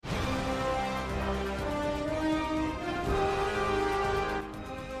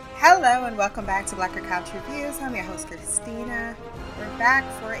Hello and welcome back to Blacker Couch Reviews. I'm your host, Christina. We're back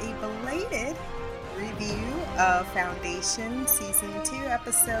for a belated review of Foundation Season 2,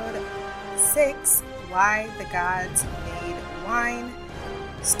 Episode 6, Why the Gods Made Wine.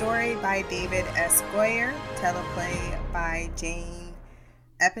 Story by David S. Goyer, teleplay by Jane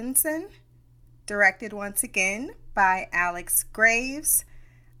Epinson, directed once again by Alex Graves.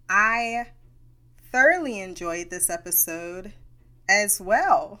 I thoroughly enjoyed this episode as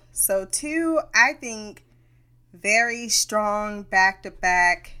well. So two, I think, very strong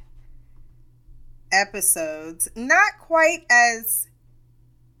back-to-back episodes. Not quite as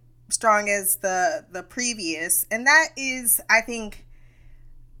strong as the previous. And that is, I think,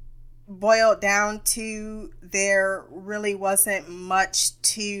 boiled down to there really wasn't much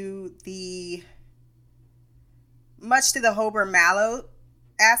to the Hober Mallow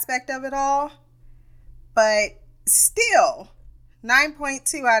aspect of it all. But still,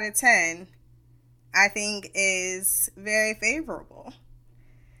 9.2 out of 10, I think, is very favorable.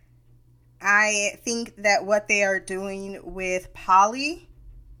 I think that what they are doing with Polly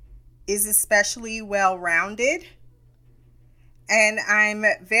is especially well-rounded. And I'm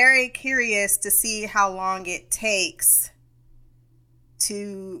very curious to see how long it takes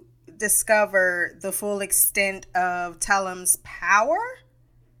to discover the full extent of Tellum's power,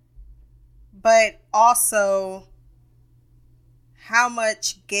 but also how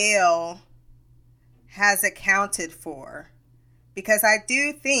much Gale has accounted for. Because I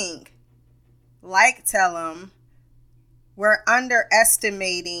do think, like Tellum, we're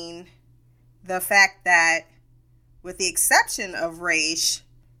underestimating the fact that, with the exception of Raish,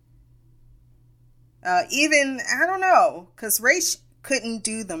 I don't know, because Raish couldn't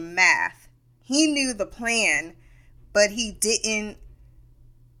do the math. He knew the plan, but he didn't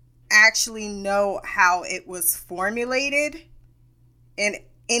actually know how it was formulated in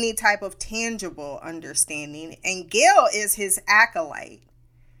any type of tangible understanding. And Gale is his acolyte.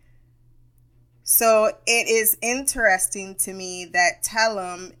 So it is interesting to me that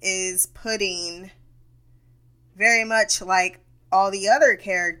Tellum is putting, very much like all the other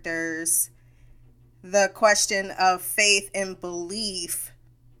characters, the question of faith and belief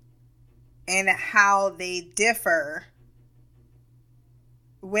and how they differ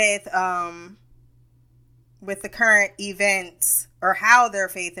with the current events, or how their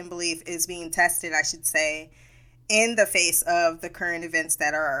faith and belief is being tested, I should say, in the face of the current events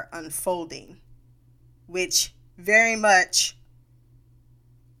that are unfolding, which very much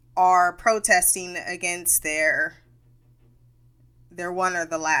are protesting against their one or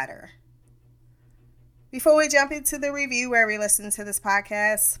the latter. Before we jump into the review, where we listen to this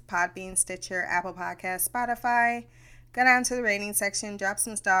podcast, Podbean, Stitcher, Apple Podcasts, Spotify, go down to the rating section, drop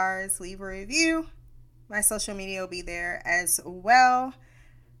some stars, leave a review. My social media will be there as well.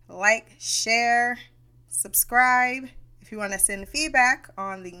 Like, share, subscribe. If you want to send feedback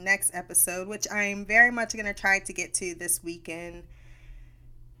on the next episode, which I'm very much going to try to get to this weekend,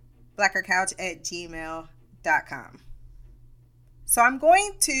 blackercouch@gmail.com. So I'm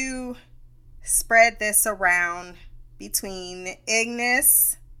going to spread this around between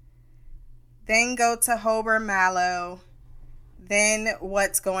Ignis, then go to Hober Mallow, then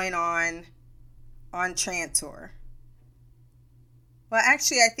what's going on Trantor. Well,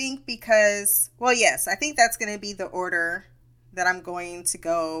 actually, I think I think that's going to be the order that I'm going to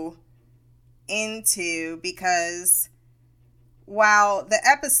go into, because while the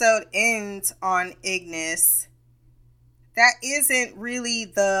episode ends on Ignis, that isn't really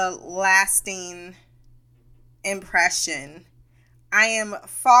the lasting impression. I am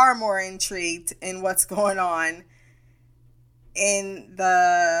far more intrigued in what's going on in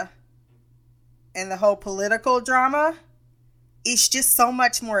the whole political drama. It's just so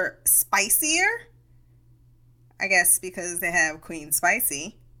much more spicier. I guess because they have Queen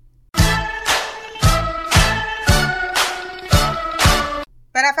Spicy. But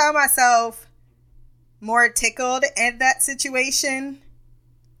I found myself more tickled within that situation,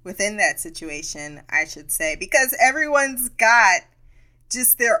 I should say, because everyone's got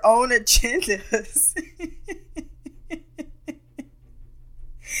just their own agendas.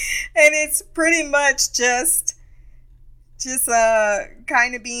 And it's pretty much just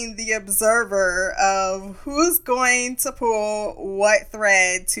kind of being the observer of who's going to pull what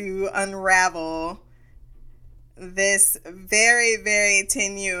thread to unravel this very, very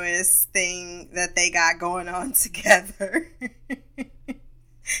tenuous thing that they got going on together.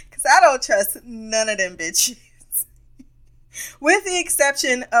 Because I don't trust none of them bitches. With the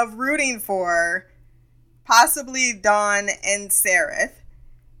exception of rooting for possibly Dawn and Sereth.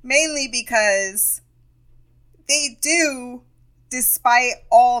 Mainly because they do despite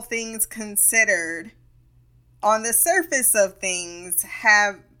all things considered, on the surface of things,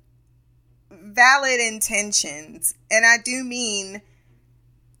 have valid intentions. And I do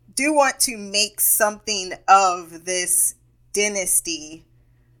want to make something of this dynasty,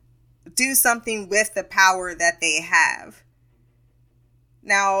 do something with the power that they have.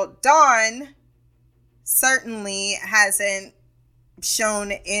 Now, Dawn certainly hasn't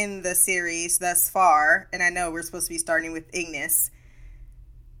shown in the series thus far, and I know we're supposed to be starting with Ignis,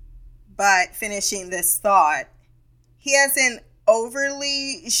 but finishing this thought, he hasn't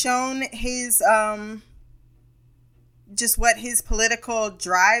overly shown his just what his political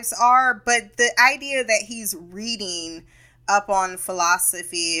drives are, but the idea that he's reading up on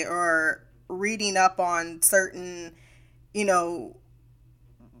philosophy or reading up on certain,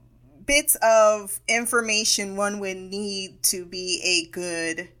 bits of information one would need to be a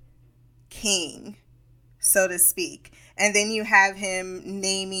good king, so to speak. And then you have him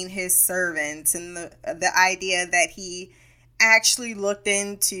naming his servants, and the idea that he actually looked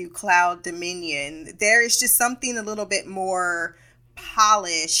into Cloud Dominion. There is just something a little bit more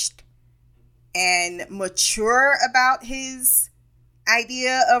polished and mature about his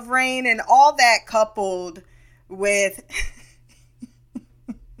idea of reign, and all that coupled with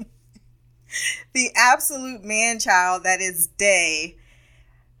the absolute man-child that is Day.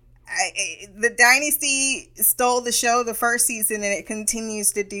 The Dynasty stole the show the first season, and it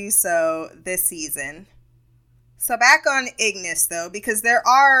continues to do so this season. So back on Ignis, though, because there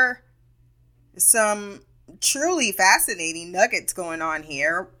are some truly fascinating nuggets going on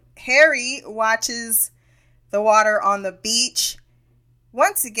here. Harry watches the water on the beach.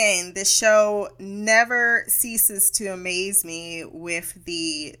 Once again, the show never ceases to amaze me with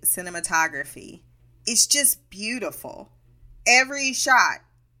the cinematography. It's just beautiful. Every shot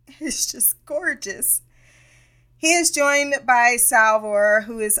is just gorgeous. He is joined by Salvor,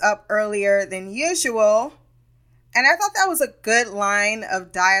 who is up earlier than usual. And I thought that was a good line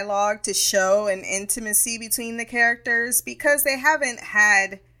of dialogue to show an intimacy between the characters, because they haven't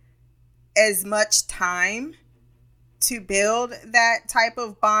had as much time to build that type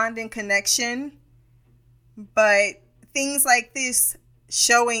of bond and connection. But things like this,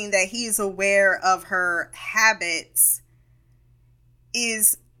 showing that he's aware of her habits,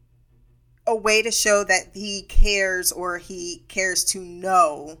 is a way to show that he cares, or he cares to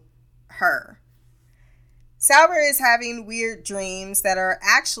know her. Salvor is having weird dreams that are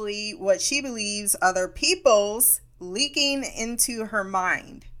actually what she believes other people's, leaking into her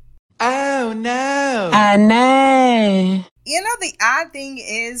mind. Oh no. I know. The odd thing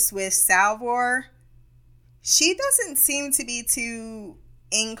is with Salvor, she doesn't seem to be too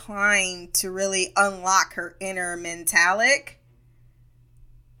inclined to really unlock her inner mentalic.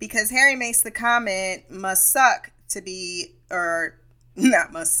 Because Harry makes the comment, must suck to be, or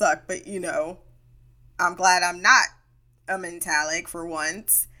not must suck, but I'm glad I'm not a mentalic for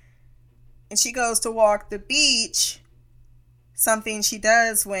once. And she goes to walk the beach, something she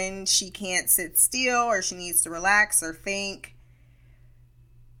does when she can't sit still or she needs to relax or think.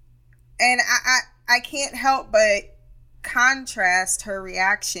 And I can't help but contrast her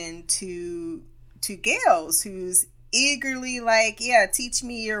reaction to Gale's, who's eagerly like, yeah, teach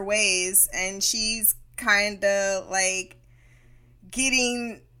me your ways. And she's kind of like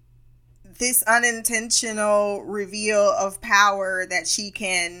getting this unintentional reveal of power that she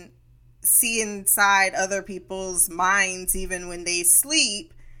can see inside other people's minds even when they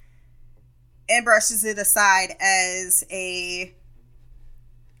sleep, and brushes it aside as a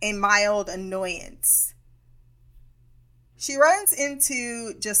mild annoyance. She runs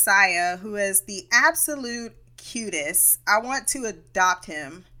into Josiah, who is the absolute cutest. I want to adopt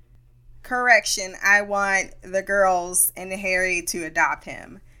him. Correction, I want the girls and Harry to adopt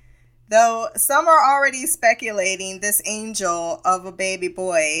him. Though some are already speculating this angel of a baby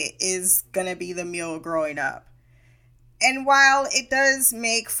boy is going to be the mule growing up. And while it does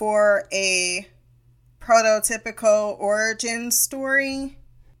make for a prototypical origin story,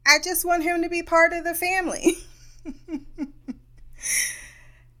 I just want him to be part of the family.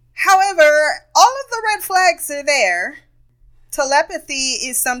 However, all of the red flags are there. Telepathy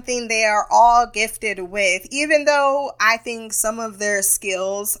is something they are all gifted with, even though I think some of their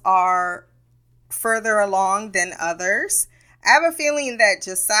skills are further along than others. I have a feeling that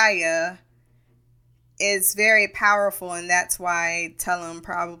Josiah is very powerful, and that's why Tellum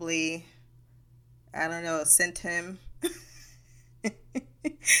probably, sent him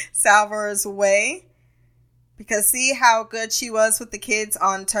Salvor's way. Because see how good she was with the kids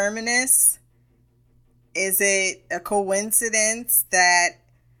on Terminus? Is it a coincidence that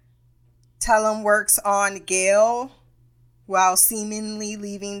Tellum works on Gale while seemingly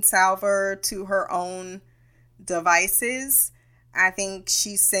leaving Salvor to her own devices. I think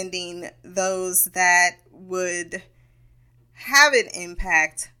she's sending those that would have an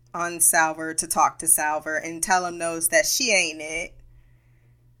impact on Salvor to talk to Salvor and tell him knows that she ain't it.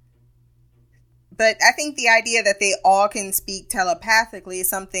 But I think the idea that they all can speak telepathically,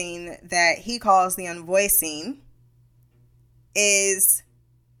 something that he calls the unvoicing, is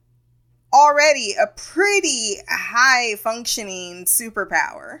already a pretty high functioning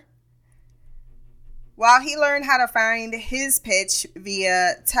superpower. While he learned how to find his pitch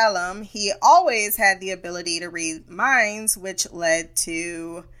via Tellum, he always had the ability to read minds, which led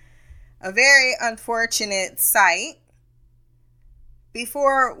to a very unfortunate sight.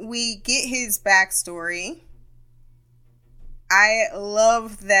 Before we get his backstory, I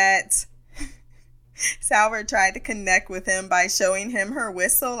love that Salvor tried to connect with him by showing him her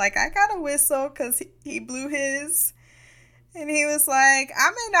whistle. Like, I got a whistle because he blew his. And he was like, I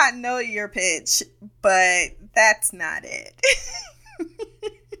may not know your pitch, but that's not it.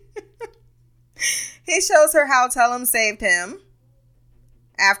 He shows her how Tellum saved him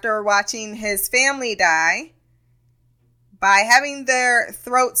after watching his family die by having their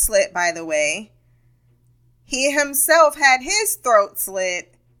throat slit, by the way. He himself had his throat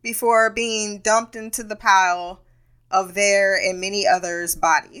slit before being dumped into the pile of their and many others'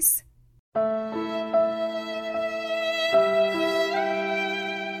 bodies.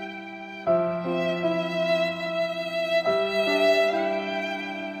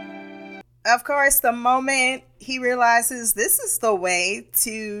 Of course, the moment he realizes this is the way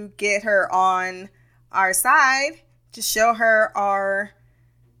to get her on our side, to show her our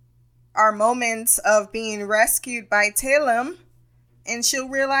moments of being rescued by Tellum, and she'll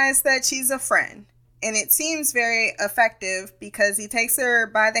realize that she's a friend. And it seems very effective because he takes her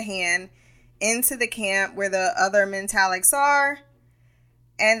by the hand into the camp where the other Mentalics are,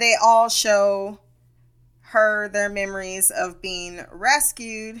 and they all show her their memories of being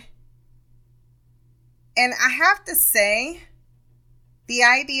rescued. And I have to say, the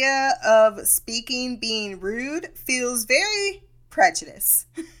idea of speaking being rude feels very prejudiced.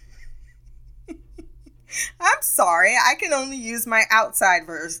 I'm sorry, I can only use my outside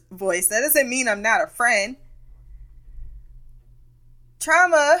voice. That doesn't mean I'm not a friend.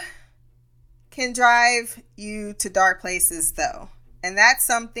 Trauma can drive you to dark places, though. And that's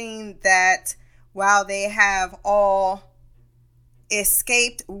something that, while they have all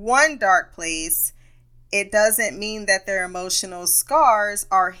escaped one dark place, it doesn't mean that their emotional scars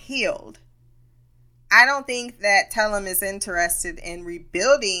are healed. I don't think that Tellum is interested in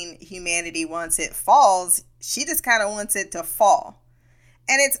rebuilding humanity once it falls. She just kind of wants it to fall.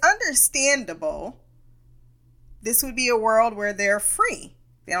 And it's understandable. This would be a world where they're free.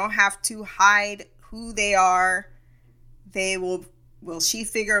 They don't have to hide who they are. They will, she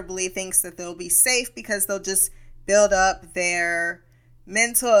figuratively thinks that they'll be safe because they'll just build up their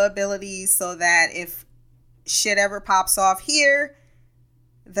mental abilities so that if shit ever pops off here,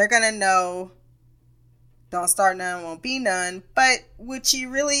 they're gonna know, don't start none, won't be none. But would she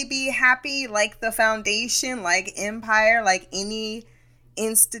really be happy like the Foundation, like Empire, like any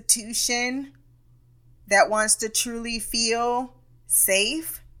institution that wants to truly feel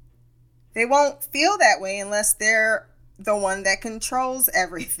safe? They won't feel that way unless they're the one that controls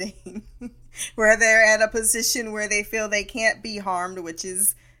everything. Where they're at a position where they feel they can't be harmed, which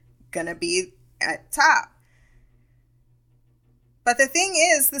is gonna be at top. But the thing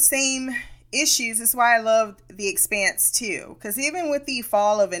is, the same issues is why I loved The Expanse too. Because even with the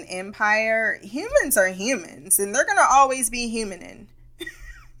fall of an empire, humans are humans. And they're going to always be humaning.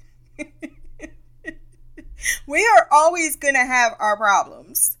 We are always going to have our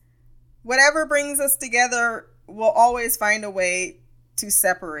problems. Whatever brings us together will always find a way to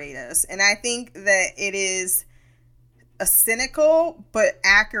separate us. And I think that it is a cynical but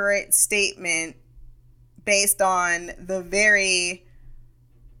accurate statement based on the very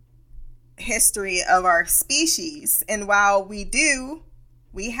history of our species. And while we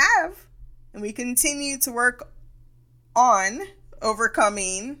have, and we continue to work on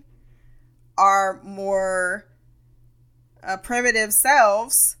overcoming our more primitive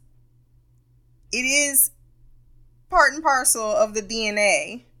selves, it is part and parcel of the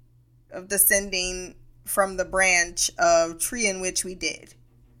DNA of descending from the branch of tree in which we did.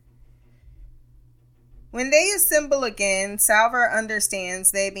 When they assemble again, Salvor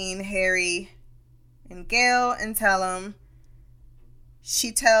understands, they being Harry and Gale and Tellum.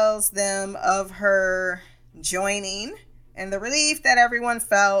 She tells them of her joining and the relief that everyone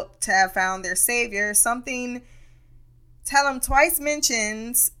felt to have found their savior. Something Tellum twice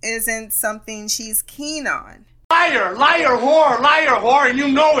mentions isn't something she's keen on. What? liar, whore, and you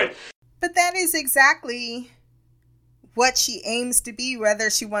know it. But that is exactly what she aims to be, whether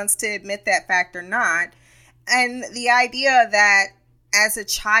she wants to admit that fact or not. And the idea that as a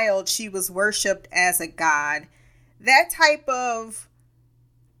child she was worshipped as a god, that type of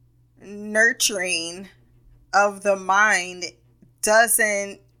nurturing of the mind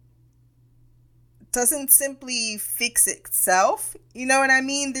doesn't simply fix itself. You know what I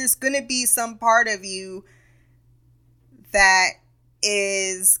mean? There's going to be some part of you that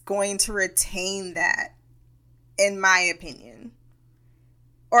is going to retain that, in my opinion.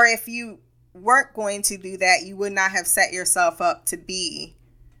 Or if you weren't going to do that, you would not have set yourself up to be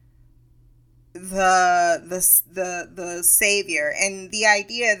the savior. And the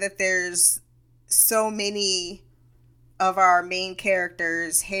idea that there's so many of our main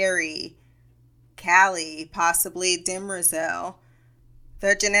characters, Harry, Callie, possibly Demerzel,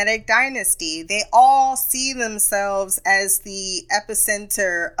 the genetic dynasty, they all see themselves as the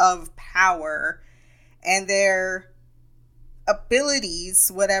epicenter of power, and their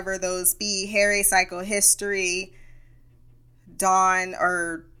abilities, whatever those be, Harry, psychohistory, Dawn,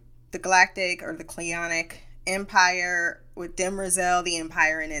 or the Galactic or the Cleonic Empire, with Demerzel, the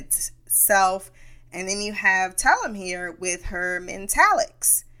Empire in itself, and then you have Tellum here with her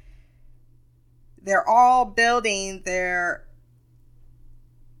Mentalics. They're all building their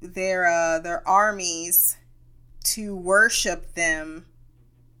armies to worship them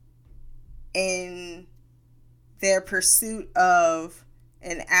in their pursuit of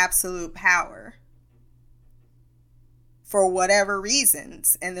an absolute power for whatever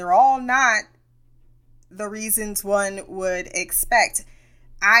reasons. And they're all not the reasons one would expect.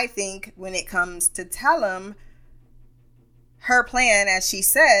 I think when it comes to Tellum, her plan, as she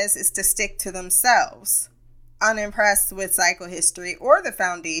says, is to stick to themselves, unimpressed with psychohistory or the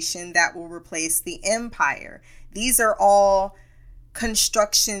foundation that will replace the empire. These are all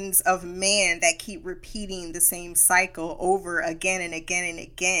constructions of man that keep repeating the same cycle over again and again and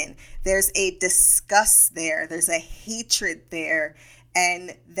again. There's a disgust there. There's a hatred there.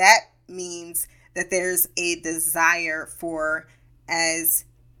 And that means that there's a desire for, as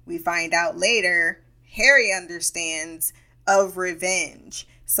we find out later, Harry understands, of revenge.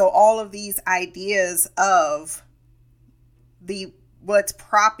 So all of these ideas of what's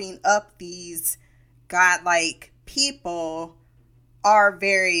propping up these godlike people are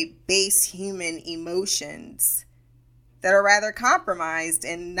very base human emotions that are rather compromised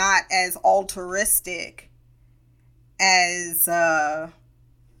and not as altruistic as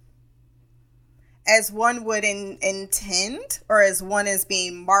one would intend, or as one is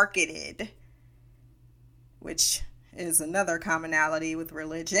being marketed, which is another commonality with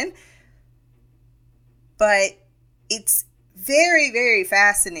religion. But it's very, very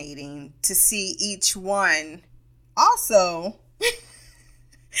fascinating to see each one also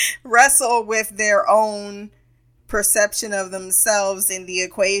wrestle with their own perception of themselves in the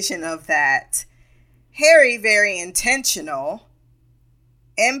equation of that. Harry, very intentional.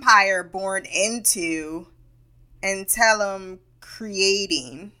 Empire born into, and Tellum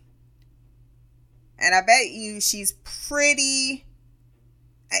creating. And I bet you she's pretty...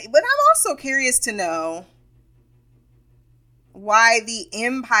 But I'm also curious to know why the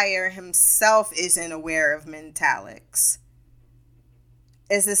Empire himself isn't aware of Mentalics.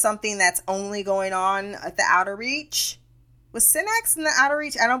 Is this something that's only going on at the Outer Reach? Was Synnax in the Outer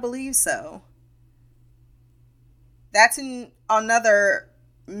Reach? I don't believe so. That's another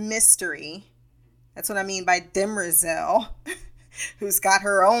mystery. That's what I mean by Demerzel, who's got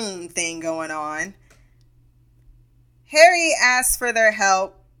her own thing going on. Harry asks for their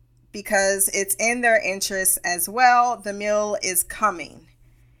help because it's in their interests as well. The meal is coming.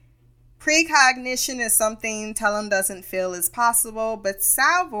 Precognition is something Tellum doesn't feel is possible, but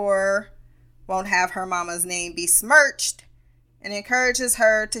Salvor won't have her mama's name besmirched and encourages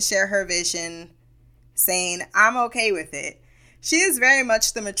her to share her vision, saying, "I'm okay with it." She is very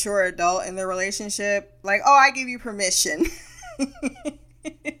much the mature adult in the relationship. Like, "Oh, I give you permission."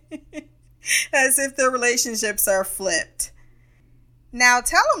 As if the relationships are flipped. Now,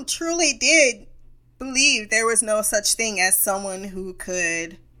 Tellum truly did believe there was no such thing as someone who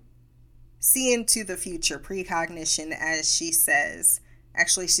could see into the future, precognition, as she says.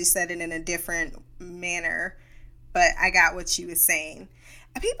 Actually, she said it in a different manner, but I got what she was saying.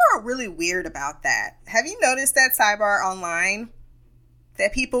 And people are really weird about that. Have you noticed that, Sidebar Online?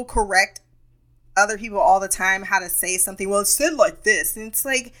 That people correct other people all the time how to say something. Well, it's said like this. And it's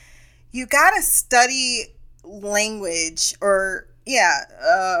like, you gotta study language. Or,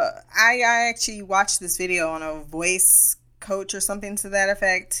 I actually watched this video on a voice coach or something to that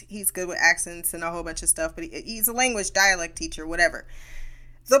effect. He's good with accents and a whole bunch of stuff, but he's a language dialect teacher, whatever.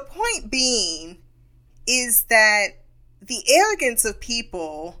 The point being is that the arrogance of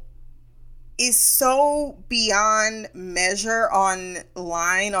people is so beyond measure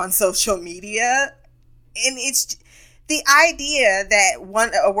online on social media. And it's the idea that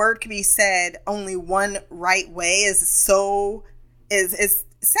a word can be said only one right way is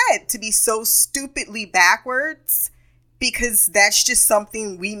said to be so stupidly backwards, because that's just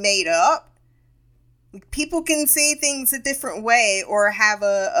something we made up. People can say things a different way or have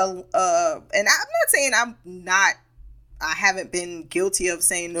and I'm not saying I haven't been guilty of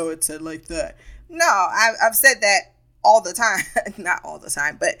saying, no, it's said like that. No, I've said that all the time. Not all the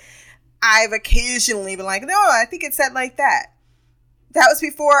time, but I've occasionally been like, no, I think it's said like that. That was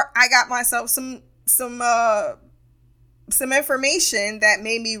before I got myself some information that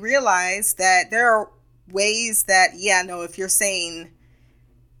made me realize that there are ways that, if you're saying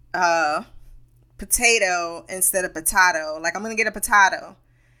potato instead of potato, like I'm gonna get a potato,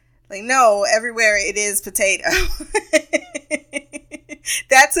 like, no, everywhere it is potato.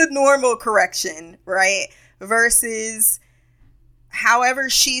 That's a normal correction, right? Versus however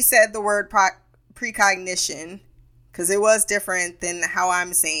she said the word precognition, because it was different than how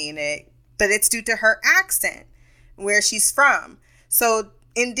I'm saying it, but it's due to her accent, where she's from. So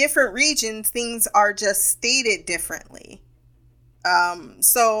in different regions, things are just stated differently.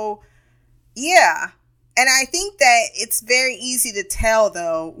 And I think that it's very easy to tell,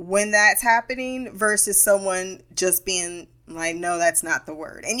 though, when that's happening versus someone just being like, no, that's not the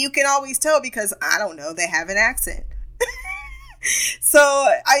word. And you can always tell because, I don't know, they have an accent. So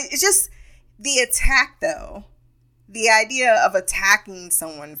it's just the attack, though. The idea of attacking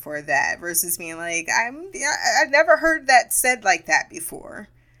someone for that versus being like, I've never heard that said like that before.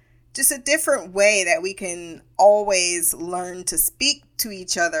 Just a different way that we can always learn to speak to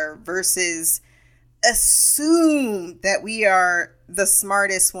each other versus assume that we are the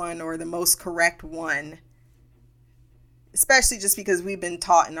smartest one or the most correct one. Especially just because we've been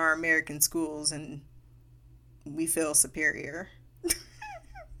taught in our American schools and we feel superior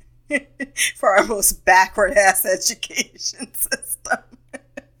for our most backward ass education system.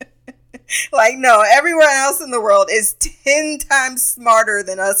 Like, no, everyone else in the world is 10 times smarter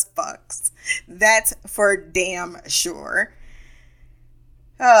than us fucks. That's for damn sure.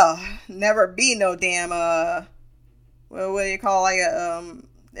 Oh, never be no damn, what do you call, like,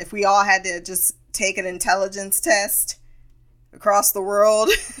 if we all had to just take an intelligence test across the world.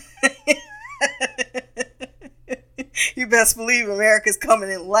 You best believe America's coming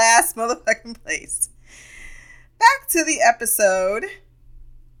in last motherfucking place. Back to the episode.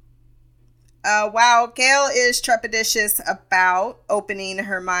 While Gail is trepidatious about opening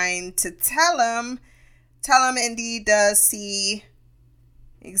her mind to Tellum indeed does see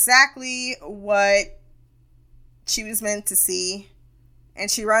exactly what she was meant to see, and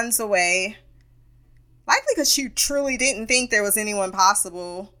she runs away, likely because she truly didn't think there was anyone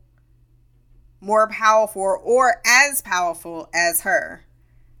possible more powerful or as powerful as her.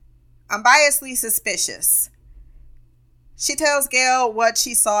 Unbiasedly suspicious. She tells Gail what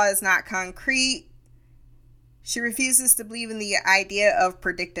she saw is not concrete. She refuses to believe in the idea of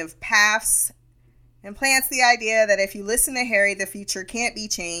predictive paths and plants the idea that if you listen to Harry, the future can't be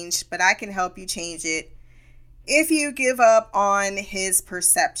changed, but I can help you change it if you give up on his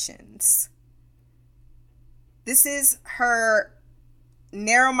perceptions. This is her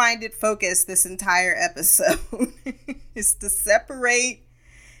narrow-minded focus this entire episode, is to separate,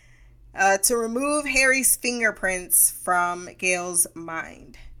 to remove Harry's fingerprints from Gail's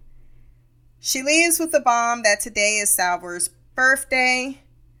mind. She leaves with the bomb that today is Salvor's birthday.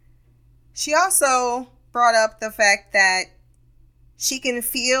 She also brought up the fact that she can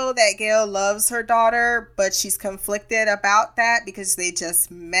feel that Gail loves her daughter, but she's conflicted about that because they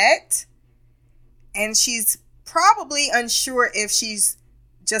just met. And she's probably unsure if she's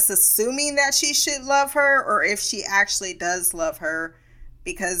just assuming that she should love her or if she actually does love her,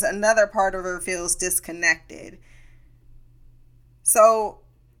 because another part of her feels disconnected. So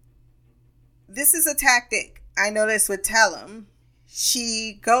this is a tactic I noticed with Tellum.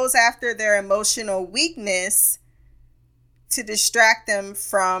 She goes after their emotional weakness to distract them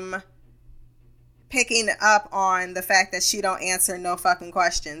from picking up on the fact that she don't answer no fucking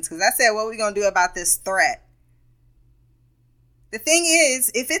questions. Because I said, what are we going to do about this threat? The thing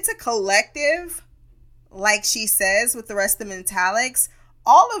is, if it's a collective, like she says with the rest of the Metallics,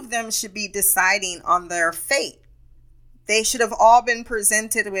 all of them should be deciding on their fate. They should have all been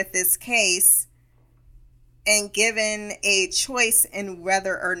presented with this case and given a choice in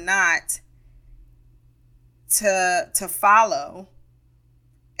whether or not to follow.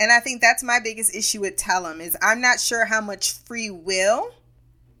 And I think that's my biggest issue with Tellum is I'm not sure how much free will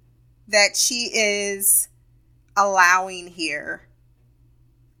that she is allowing here.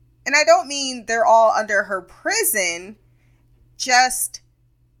 And I don't mean they're all under her prison, just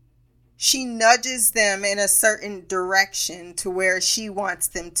she nudges them in a certain direction to where she wants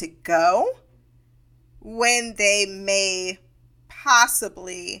them to go when they may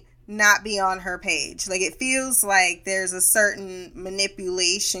possibly not be on her page. Like, it feels like there's a certain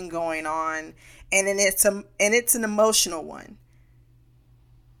manipulation going on, and it's an emotional one.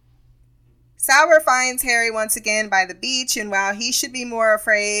 Sour finds Harry once again by the beach, and while he should be more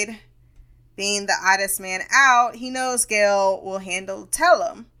afraid being the oddest man out, he knows Gale will handle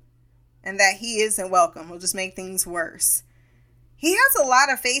Tellum, and that he isn't welcome. Will just make things worse. He has a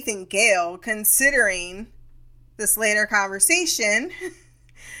lot of faith in Gale, considering this later conversation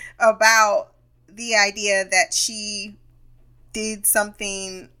about the idea that she did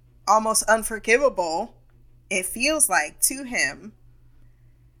something almost unforgivable, it feels like, to him.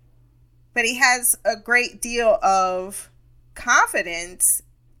 But he has a great deal of confidence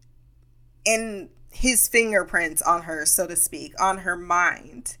in his fingerprints on her, so to speak, on her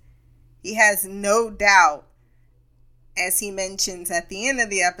mind. He has no doubt, as he mentions at the end of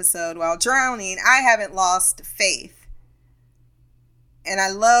the episode, while drowning, I haven't lost faith. And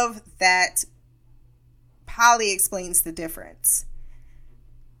I love that Polly explains the difference.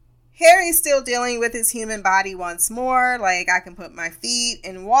 Harry's still dealing with his human body once more, like, I can put my feet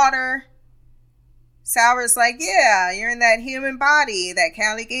in water. Sour's like, yeah, you're in that human body that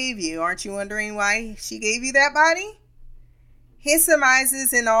Callie gave you. Aren't you wondering why she gave you that body? He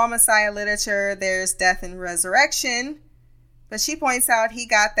surmises in all Messiah literature there's death and resurrection, but she points out he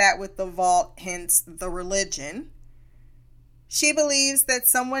got that with the vault, hence the religion. She believes that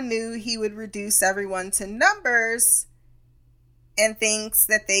someone knew he would reduce everyone to numbers and thinks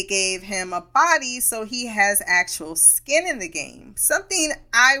that they gave him a body so he has actual skin in the game. Something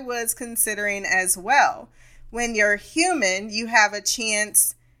I was considering as well. When you're human, you have a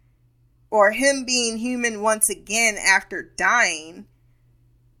chance, or him being human once again after dying,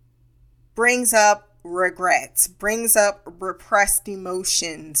 brings up regrets, brings up repressed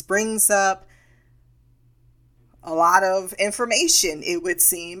emotions, brings up a lot of information, it would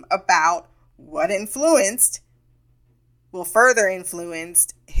seem, about what further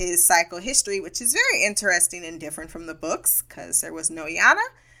influenced his psychohistory, which is very interesting and different from the books because there was no Yana.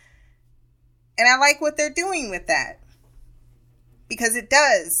 And I like what they're doing with that, because it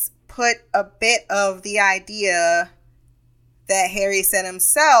does put a bit of the idea that Harry said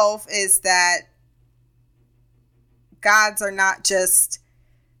himself, is that gods are not just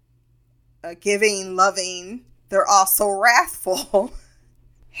giving, loving, they're also wrathful.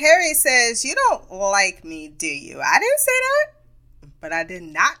 Harry says, you don't like me, do you? I didn't say that, but I did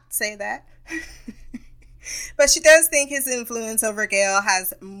not say that. But she does think his influence over Gale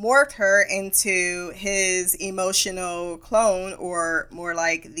has morphed her into his emotional clone, or more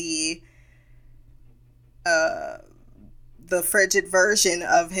like the frigid version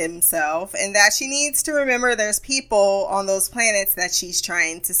of himself, and that she needs to remember there's people on those planets that she's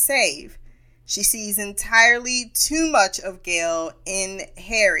trying to save. She sees entirely too much of Gale in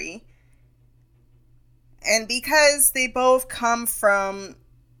Harry. And because they both come from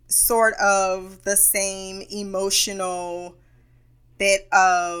sort of the same emotional bit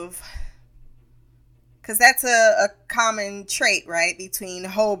of... Because that's a common trait, right? Between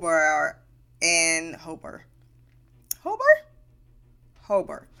Hobart and... Hobart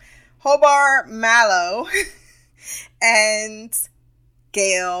Mallow and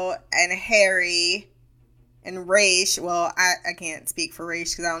Gale and Harry and Raish. Well, I can't speak for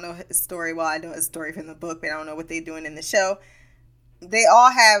Raish because I don't know his story. Well, I know his story from the book, but I don't know what they're doing in the show. They all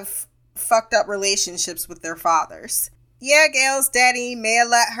have fucked up relationships with their fathers. Yeah, Gale's daddy may have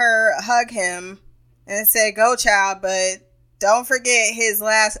let her hug him and said, go child, but don't forget his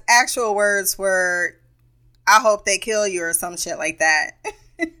last actual words were, I hope they kill you, or some shit like that.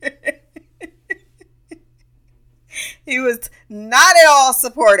 He was not at all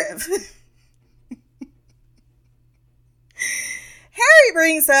supportive. Harry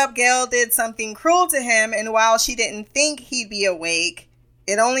brings up Gale did something cruel to him, and while she didn't think he'd be awake,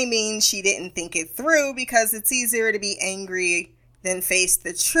 it only means she didn't think it through, because it's easier to be angry than face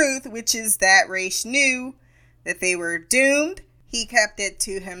the truth, which is that Raish knew that they were doomed. He kept it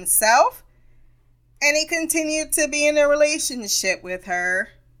to himself, and he continued to be in a relationship with her,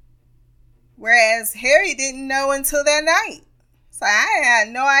 whereas Harry didn't know until that night. So I had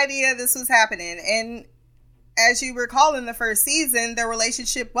no idea this was happening. And as you recall in the first season, their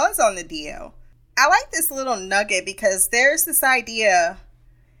relationship was on the DL. I like this little nugget because there's this idea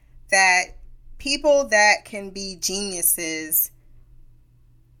that people that can be geniuses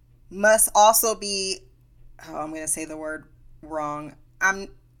must also be, I'm going to say the word wrong,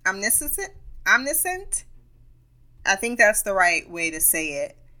 omniscient? I think that's the right way to say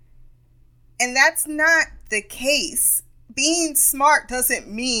it. And that's not the case. Being smart doesn't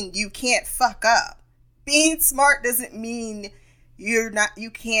mean you can't fuck up. Being smart doesn't mean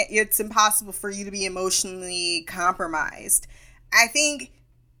it's impossible for you to be emotionally compromised. I think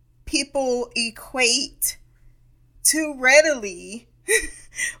people equate too readily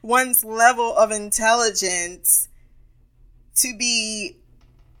one's level of intelligence to be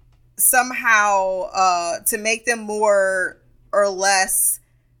somehow to make them more or less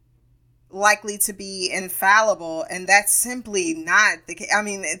likely to be infallible, and that's simply not the case. I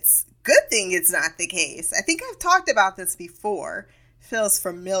mean, it's a good thing it's not the case. I think I've talked about this before. Feels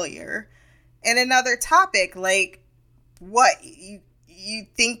familiar. And another topic, like, what you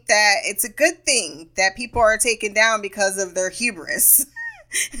think that it's a good thing that people are taken down because of their hubris,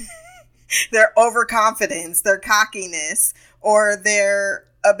 their overconfidence, their cockiness, or their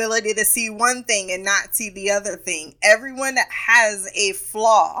ability to see one thing and not see the other thing. Everyone has a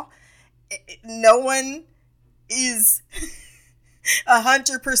flaw. No one is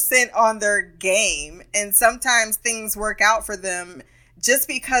 100% on their game, and sometimes things work out for them just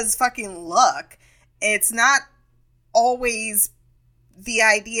because fucking luck. It's not always the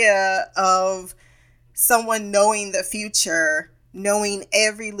idea of someone knowing the future, knowing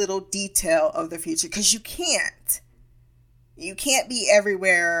every little detail of the future, because you can't. You can't be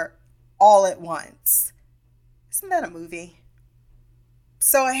everywhere all at once. Isn't that a movie?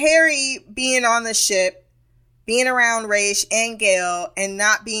 So Harry being on the ship, being around Raish and Gale, and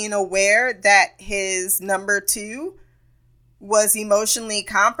not being aware that his number 2 was emotionally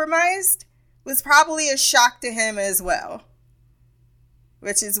compromised was probably a shock to him as well.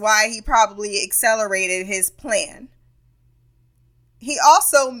 Which is why he probably accelerated his plan. He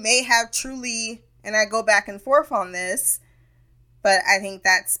also may have truly, and I go back and forth on this, but I think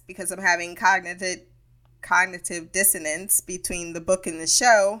that's because I'm having cognitive dissonance between the book and the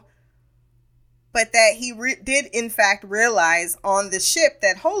show, but that he did in fact realize on the ship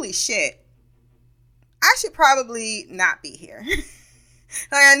that, holy shit, I should probably not be here.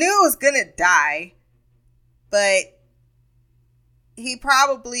 Like, I knew I was gonna die, but he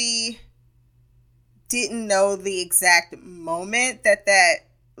probably didn't know the exact moment that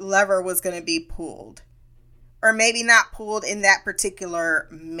lever was gonna be pulled, or maybe not pulled in that particular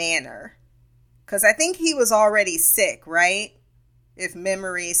manner. Because I think he was already sick, right? If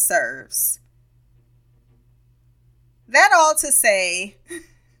memory serves. That all to say,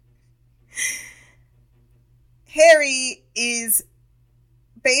 Harry is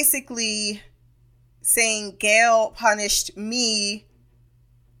basically saying Gale punished me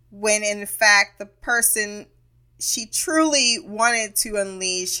when in fact the person she truly wanted to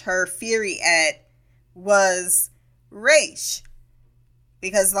unleash her fury at was Raish.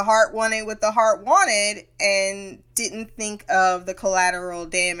 Because the heart wanted what the heart wanted and didn't think of the collateral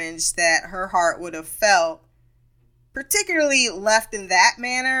damage that her heart would have felt, particularly left in that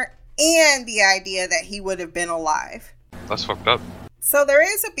manner, and the idea that he would have been alive. That's fucked up. So there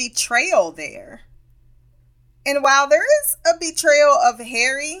is a betrayal there. And while there is a betrayal of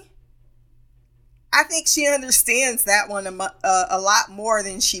Harry, I think she understands that one a lot more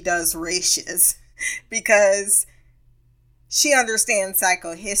than she does Raish's. Because she understands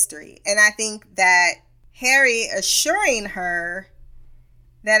psychohistory. And I think that Harry assuring her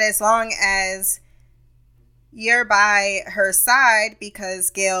that as long as you're by her side because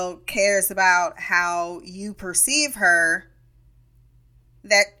Gale cares about how you perceive her,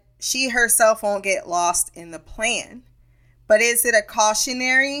 that she herself won't get lost in the plan. But is it a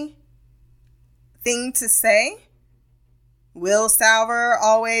cautionary thing to say? Will Salvor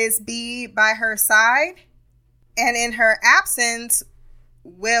always be by her side? And in her absence,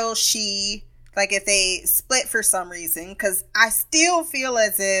 will she, like if they split for some reason, because I still feel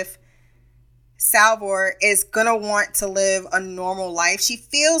as if Salvor is going to want to live a normal life. She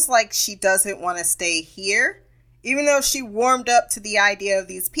feels like she doesn't want to stay here. Even though she warmed up to the idea of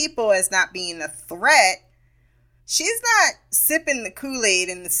these people as not being a threat, she's not sipping the Kool-Aid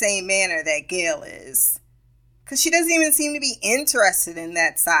in the same manner that Gale is. Because she doesn't even seem to be interested in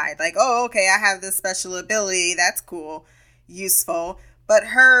that side. Like, oh, okay, I have this special ability. That's cool. Useful. But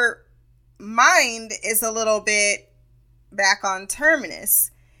her mind is a little bit back on Terminus.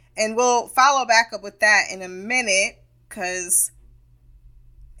 And we'll follow back up with that in a minute. Because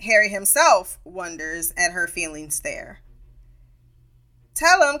Harry himself wonders at her feelings there.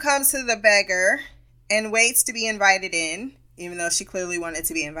 Tellum comes to the beggar and waits to be invited in, even though she clearly wanted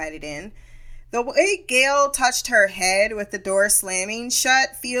to be invited in. The way Gale touched her head with the door slamming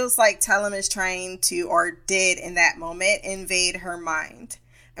shut feels like Tellum is trying to, or did in that moment, invade her mind.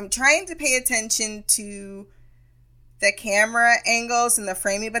 I'm trying to pay attention to the camera angles and the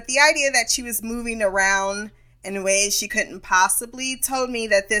framing, but the idea that she was moving around in ways she couldn't possibly told me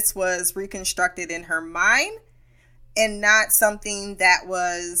that this was reconstructed in her mind and not something that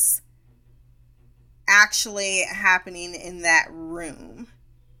was actually happening in that room.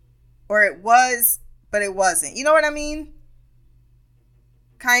 Or it was, but it wasn't. You know what I mean?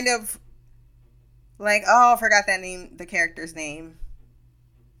 Kind of like, oh, I forgot that name, the character's name.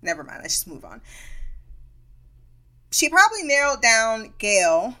 Never mind, let's just move on. She probably narrowed down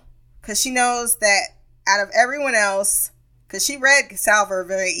Gale because she knows that out of everyone else, because she read Salvor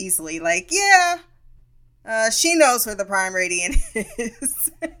very easily, like, yeah, she knows where the Prime Radiant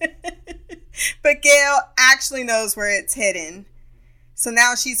is. But Gale actually knows where it's hidden. So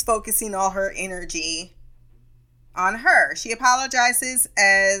now she's focusing all her energy on her. She apologizes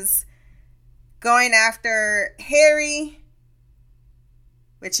as going after Harry,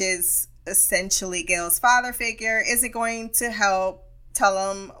 which is essentially Gale's father figure, isn't going to help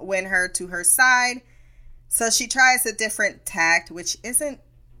Tellum win her to her side. So she tries a different tact, which isn't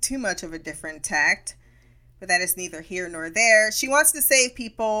too much of a different tact, but that is neither here nor there. She wants to save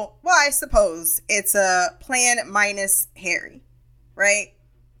people. Well, I suppose it's a plan minus Harry. Right?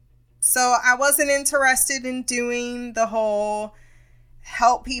 So I wasn't interested in doing the whole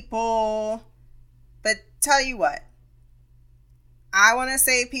help people, but tell you what, I want to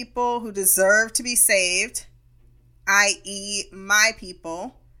save people who deserve to be saved, i.e. my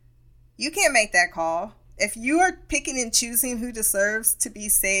people. You can't make that call. If you are picking and choosing who deserves to be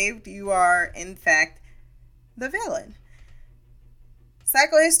saved, you are, in fact, the villain.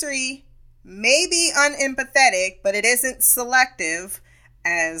 Psychohistory may be unempathetic, but it isn't selective,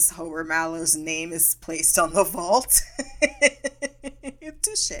 as Homer Mallows' name is placed on the vault.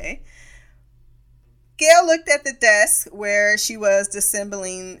 Touché. Gale looked at the desk where she was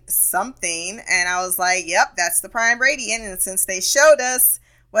disassembling something, and I was like, yep, that's the Prime Radiant. And since they showed us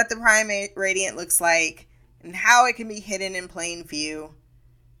what the Prime Radiant looks like and how it can be hidden in plain view,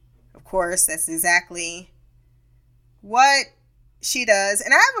 of course, that's exactly what she does.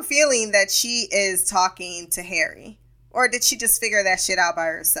 And I have a feeling that she is talking to Harry. Or did she just figure that shit out by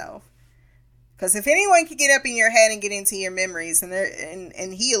herself? Because if anyone can get up in your head and get into your memories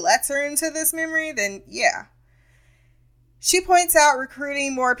and he lets her into this memory, then yeah. She points out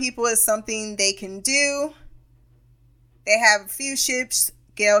recruiting more people is something they can do. They have a few ships.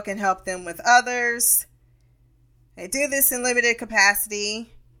 Gale can help them with others. They do this in limited capacity.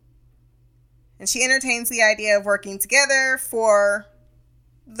 And she entertains the idea of working together for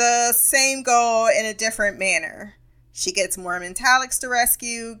the same goal in a different manner. She gets more Mentalics to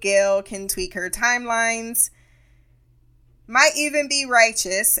rescue. Gale can tweak her timelines. Might even be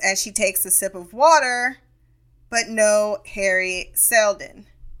righteous as she takes a sip of water, but no Harry Seldon.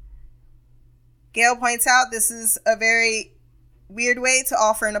 Gale points out this is a very weird way to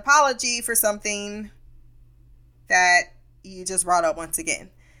offer an apology for something that you just brought up once again.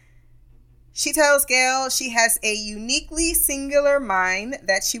 She tells Gale she has a uniquely singular mind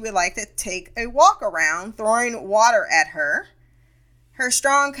that she would like to take a walk around, throwing water at her. Her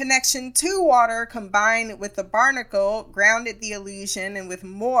strong connection to water combined with the barnacle grounded the illusion, and with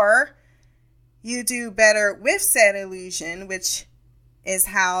more, you do better with said illusion, which is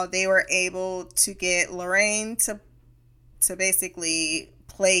how they were able to get Lorraine to basically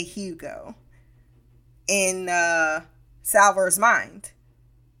play Hugo in Salvor's mind.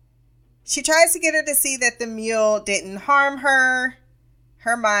 She tries to get her to see that the mule didn't harm her.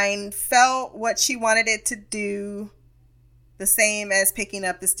 Her mind felt what she wanted it to do, the same as picking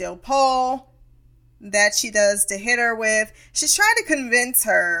up the steel pole that she does to hit her with. She's trying to convince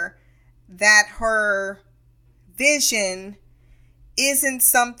her that her vision isn't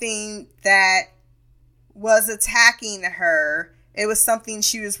something that was attacking her. It was something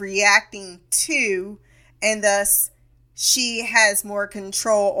she was reacting to, and thus she has more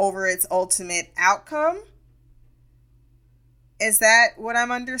control over its ultimate outcome. Is that what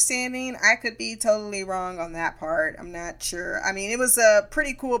I'm understanding? I could be totally wrong on that part. I'm not sure. I mean, it was a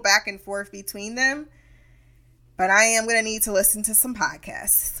pretty cool back and forth between them. But I am going to need to listen to some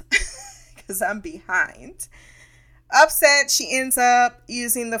podcasts because I'm behind. Upset, she ends up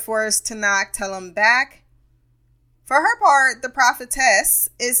using the Force to knock Tellum back. For her part, the prophetess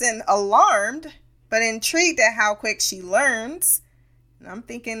isn't alarmed, but intrigued at how quick she learns. And I'm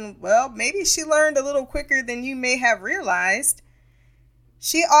thinking, well, maybe she learned a little quicker than you may have realized.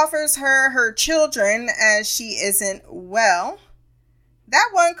 She offers her children as she isn't well. That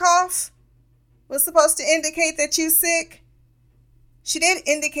one cough was supposed to indicate that you're sick. She did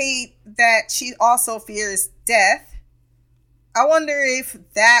indicate that she also fears death. I wonder if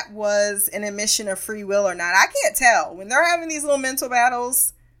that was an admission of free will or not. I can't tell. When they're having these little mental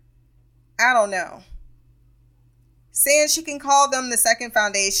battles, I don't know. Saying she can call them the Second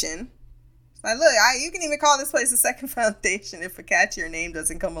Foundation. Like, look, you can even call this place the Second Foundation if a catchier name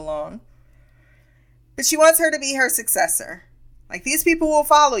doesn't come along. But she wants her to be her successor. Like, these people will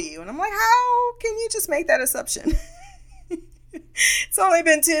follow you. And I'm like, how can you just make that assumption? It's only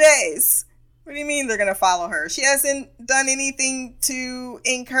been 2 days. What do you mean they're going to follow her? She hasn't done anything to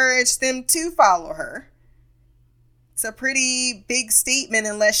encourage them to follow her. It's a pretty big statement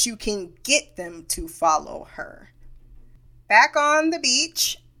unless you can get them to follow her. Back on the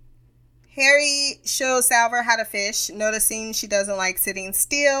beach, Harry shows Salvor how to fish, noticing she doesn't like sitting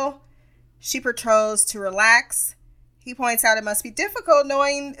still. She patrols to relax. He points out it must be difficult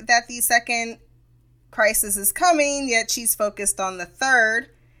knowing that the second crisis is coming, yet she's focused on the third,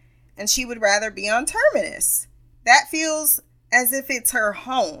 and she would rather be on Terminus. That feels as if it's her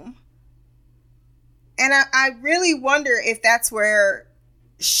home. And I really wonder if that's where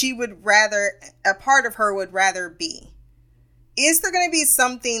she would rather, a part of her would rather be. Is there going to be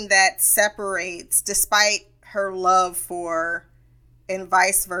something that separates, despite her love for, and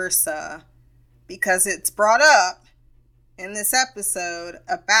vice versa? Because it's brought up in this episode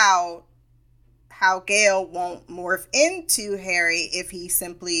about how Gale won't morph into Harry if she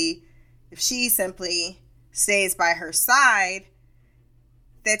simply stays by her side,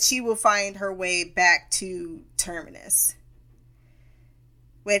 that she will find her way back to Terminus.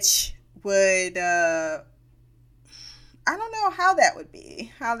 Which would, I don't know how that would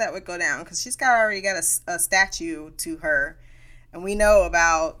be, how that would go down, because she's already got a statue to her, and we know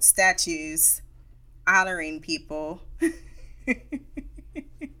about statues honoring people.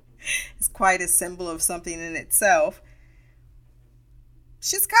 It's quite a symbol of something in itself.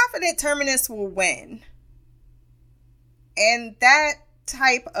 She's confident Terminus will win. And that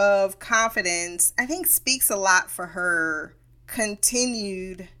type of confidence, I think, speaks a lot for her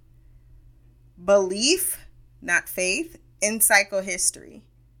continued belief, not faith, in psychohistory.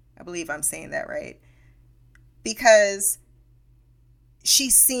 I believe I'm saying that right. Because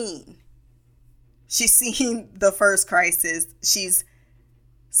she's seen the first crisis. She's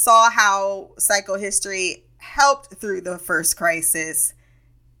saw how psychohistory helped through the first crisis.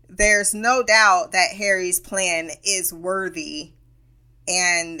 There's no doubt that Harry's plan is worthy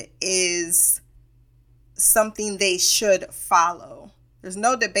and is something they should follow. There's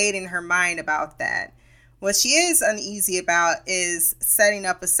no debate in her mind about that. What she is uneasy about is setting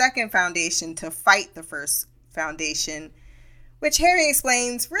up a second foundation to fight the first foundation, which Harry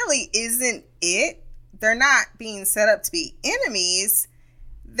explains really isn't it. They're not being set up to be enemies.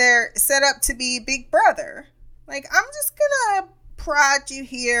 They're set up to be big brother. Like, I'm just gonna prod you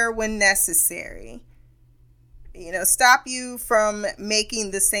here when necessary. Stop you from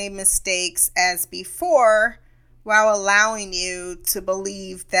making the same mistakes as before while allowing you to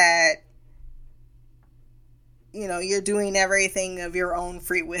believe that, you're doing everything of your own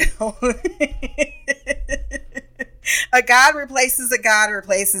free will. A god replaces a god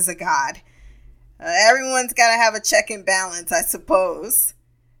replaces a god. Everyone's got to have a check and balance, I suppose.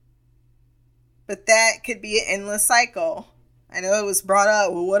 But that could be an endless cycle. I know it was brought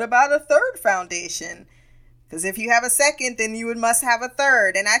up, well, what about a third foundation? Because if you have a second, then you must have a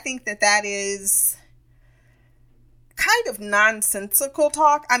third. And I think that is kind of nonsensical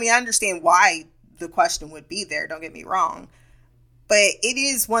talk. I mean, I understand why the question would be there, don't get me wrong. But it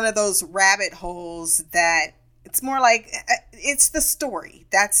is one of those rabbit holes that it's more like, it's the story.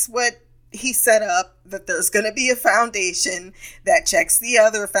 That's what he set up, that there's going to be a foundation that checks the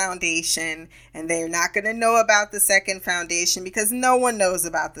other foundation, and they're not going to know about the second foundation because no one knows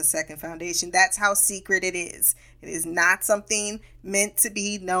about the second foundation. That's how secret it is. It is not something meant to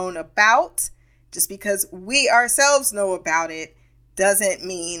be known about. Just because we ourselves know about it doesn't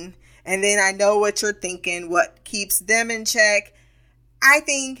mean, and then I know what you're thinking, what keeps them in check. I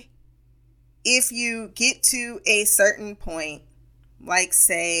think if you get to a certain point, like,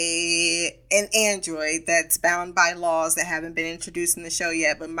 say, an android that's bound by laws that haven't been introduced in the show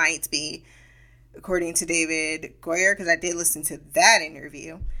yet, but might be, according to David Goyer, because I did listen to that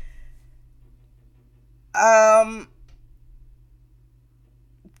interview.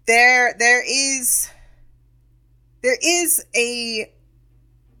 There is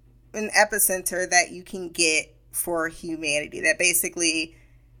an epicenter that you can get for humanity that basically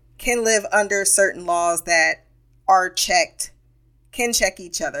can live under certain laws that are checked can check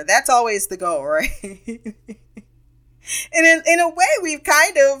each other. That's always the goal, right? And in a way, we've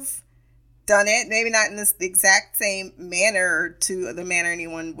kind of done it. Maybe not in this exact same manner, to the manner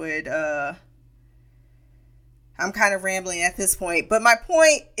anyone would. I'm kind of rambling at this point, but my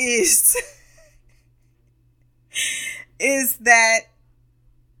point is is that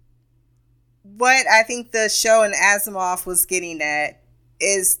what I think the show in Asimov was getting at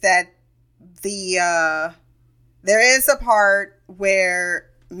is that there is a part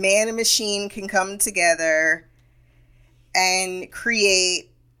where man and machine can come together and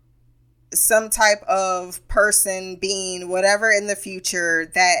create some type of person, being, whatever in the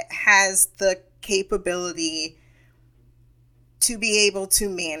future that has the capability to be able to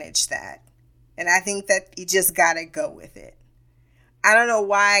manage that. And I think that you just gotta go with it. I don't know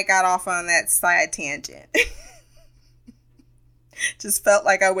why I got off on that side tangent. Just felt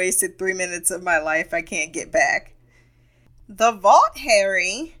like I wasted 3 minutes of my life I can't get back. The Vault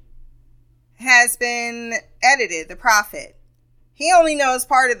Harry has been edited, the Prophet. He only knows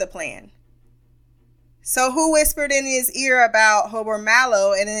part of the plan. So who whispered in his ear about Hobart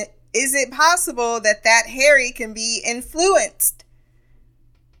Mallow, and is it possible that Harry can be influenced?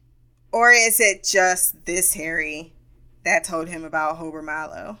 Or is it just this Harry that told him about Hobart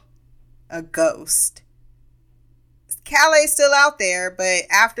Mallow? A ghost. Calais still out there, but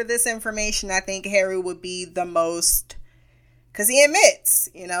after this information, I think Harry would be the most, because he admits,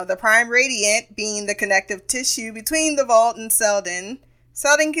 the Prime Radiant being the connective tissue between the Vault and Selden.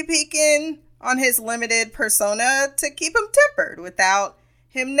 Selden can peek in on his limited persona to keep him tempered without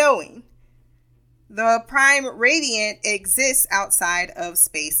him knowing. The Prime Radiant exists outside of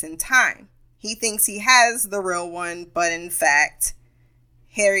space and time. He thinks he has the real one, but in fact,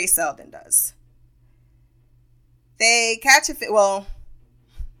 Harry Selden does. They catch a fish. Well,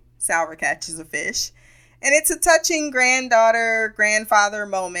 Salvor catches a fish. And it's a touching granddaughter-grandfather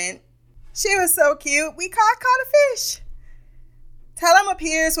moment. She was so cute. We caught a fish. Tellum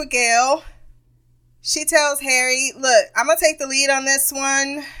appears with Gale. She tells Harry, look, I'm going to take the lead on this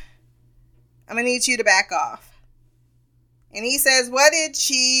one. I'm going to need you to back off. And he says, what did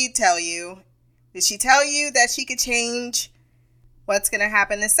she tell you? Did she tell you that she could change what's going to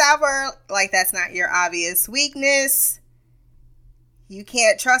happen to Salvor? Like, that's not your obvious weakness. You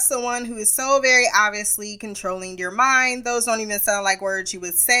can't trust someone who is so very obviously controlling your mind. Those don't even sound like words you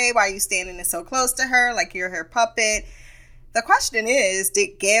would say. Why are you standing so close to her? Like you're her puppet. The question is,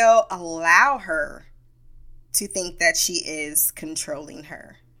 did Gale allow her to think that she is controlling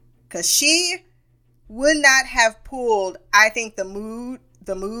her? Because she would not have pulled, I think, the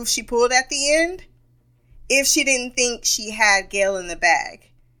move she pulled at the end if she didn't think she had Gale in the bag.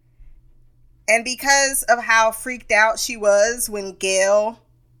 And because of how freaked out she was when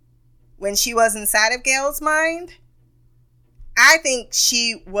she was inside of Gale's mind, I think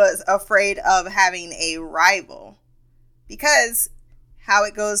she was afraid of having a rival. Because how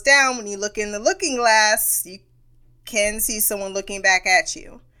it goes down when you look in the looking glass, you can see someone looking back at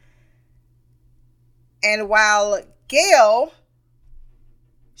you. And while Gale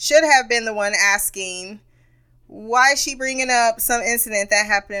should have been the one asking, why is she bringing up some incident that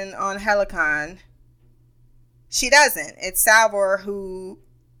happened on Helicon? She doesn't. It's Salvor who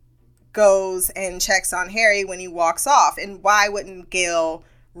goes and checks on Harry when he walks off. And why wouldn't Gale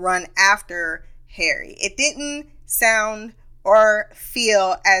run after Harry? It didn't sound or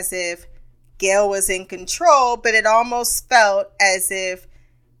feel as if Gale was in control, but it almost felt as if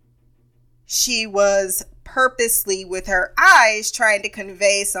she was purposely, with her eyes, trying to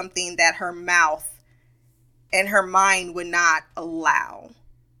convey something that her mouth and her mind would not allow.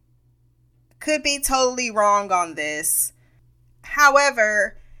 Could be totally wrong on this.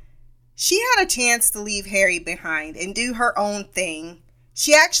 However, she had a chance to leave Harry behind and do her own thing.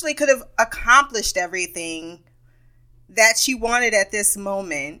 She actually could have accomplished everything that she wanted at this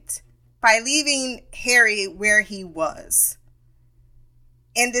moment by leaving Harry where he was.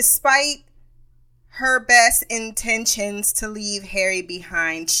 And despite her best intentions to leave Harry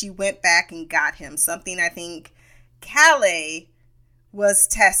behind, she went back and got him. Something I think Calais was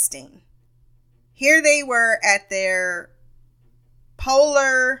testing. Here they were at their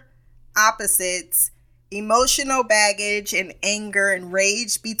polar opposites, emotional baggage and anger and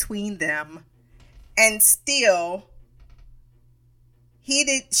rage between them, and still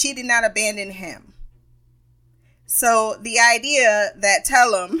she did not abandon him. So the idea that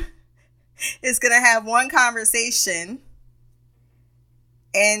Tellum is going to have one conversation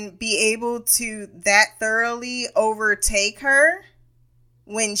and be able to that thoroughly overtake her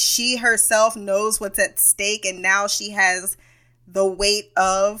when she herself knows what's at stake, and now she has the weight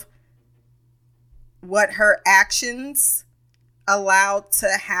of what her actions allowed to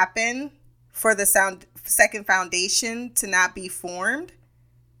happen for the second foundation to not be formed,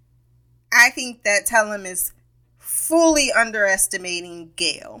 I think that Tellum is fully underestimating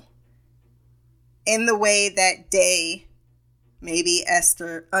Gale in the way that Day may be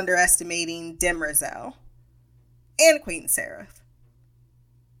underestimating Demerzel and Queen Seraph.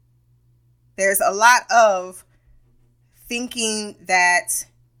 There's a lot of thinking that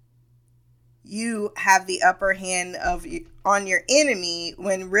you have the upper hand on your enemy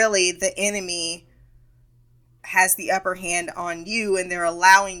when really the enemy has the upper hand on you, and they're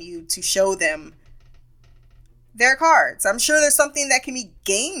allowing you to show them their cards. I'm sure there's something that can be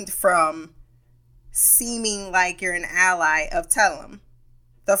gained from seeming like you're an ally of Tellum.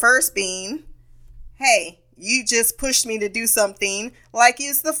 The first being, hey, you just pushed me to do something like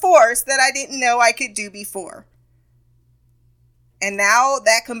use the Force that I didn't know I could do before. And now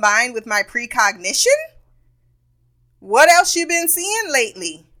that combined with my precognition? What else you been seeing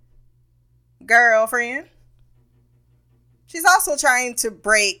lately, girlfriend? She's also trying to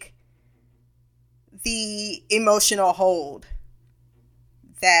break the emotional hold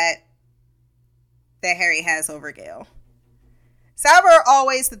that Harry has over Gale. Salvor,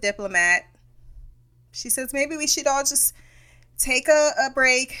 always the diplomat. She says maybe we should all just take a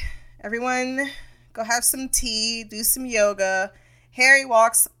break. Everyone go have some tea, do some yoga. Harry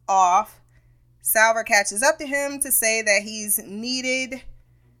walks off. Salvor catches up to him to say that he's needed,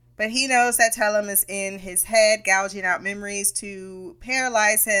 but he knows that Tellum is in his head, gouging out memories to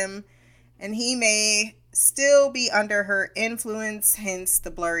paralyze him, and he may still be under her influence, hence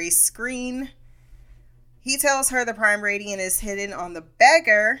the blurry screen. He tells her the Prime Radiant is hidden on the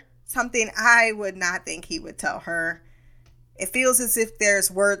beggar, something I would not think he would tell her. It feels as if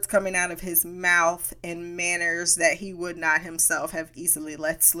there's words coming out of his mouth in manners that he would not himself have easily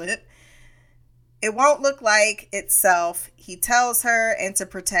let slip. It won't look like itself, he tells her, and to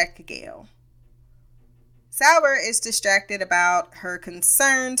protect Gale. Salvor is distracted about her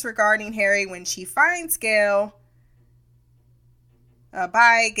concerns regarding Harry when she finds Gale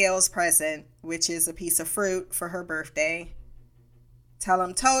by Gale's present, which is a piece of fruit for her birthday.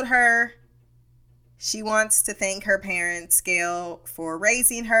 Tellum told her she wants to thank her parents, Gale, for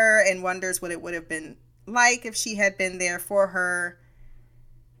raising her, and wonders what it would have been like if she had been there for her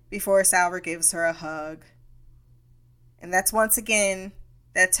before Salvor gives her a hug. And that's once again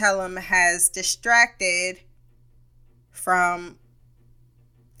that Tellum has distracted from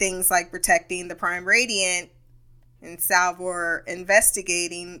things like protecting the Prime Radiant and Salvor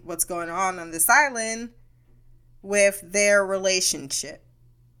investigating what's going on this island with their relationship.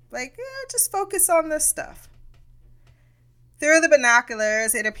 Like, just focus on this stuff. Through the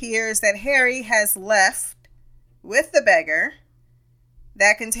binoculars, it appears that Harry has left with the beggar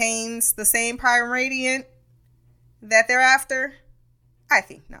that contains the same Prime Radiant that they're after. I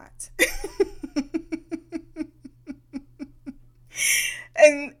think not.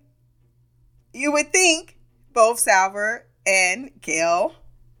 And you would think both Salvor and Gale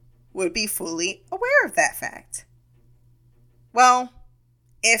would be fully aware of that fact. Well,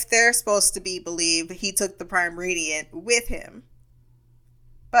 if they're supposed to be believed, he took the Prime Radiant with him.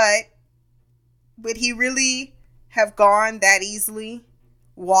 But would he really have gone that easily?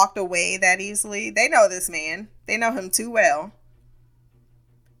 Walked away that easily? They know this man. They know him too well.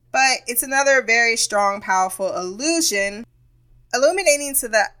 But it's another very strong, powerful illusion, illuminating to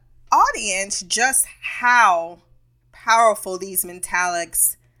the audience just how powerful these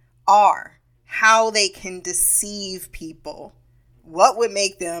metallics are, how they can deceive people, what would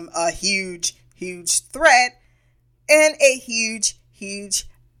make them a huge, huge threat and a huge, huge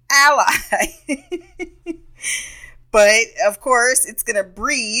ally. But of course, it's going to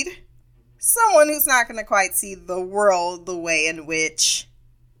breed someone who's not going to quite see the world the way in which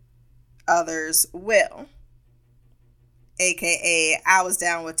others will. AKA, I was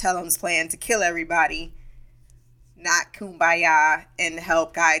down with Tellum's plan to kill everybody, not kumbaya, and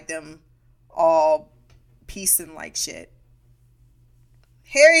help guide them all peacing like shit.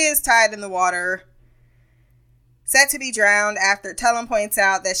 Harry is tied in the water, set to be drowned after Tellum points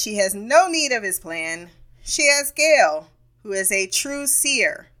out that she has no need of his plan. She has Gale, who is a true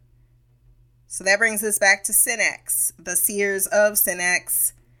seer. So that brings us back to Synax, the seers of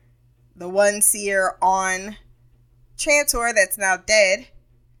Synax, the one seer on Trantor that's now dead.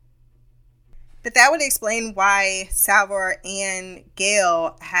 But that would explain why Salvor and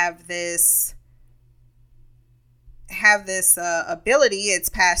Gale have this ability. It's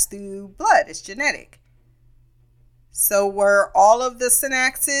passed through blood. It's genetic. So were all of the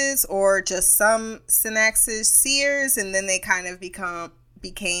Synaxes or just some Synaxes seers, and then they kind of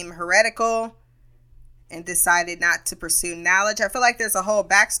became heretical and decided not to pursue knowledge. I feel like there's a whole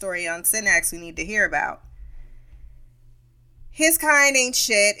backstory on Synnax we need to hear about. His kind ain't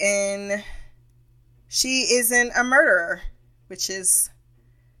shit, and she isn't a murderer, which is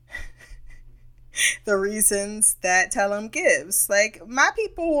the reasons that Tellum gives. Like, my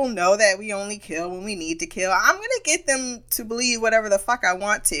people will know that we only kill when we need to kill. I'm going to get them to believe whatever the fuck I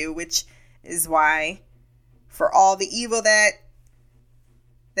want to, which is why, for all the evil that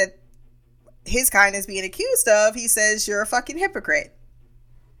his kind is being accused of, he says, you're a fucking hypocrite.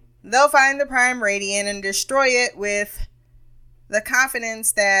 They'll find the Prime Radiant and destroy it with the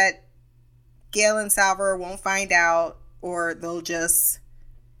confidence that Gale and Salvor won't find out, or they'll just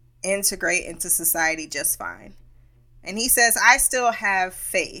integrate into society just fine. And he says, I still have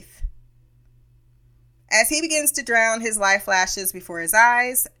faith. As he begins to drown, his life flashes before his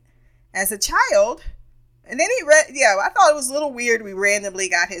eyes. As a child, and then I thought it was a little weird we randomly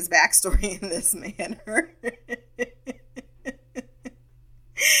got his backstory in this manner.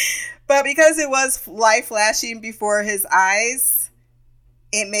 But because it was life flashing before his eyes,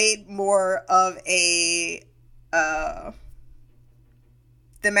 it made more of a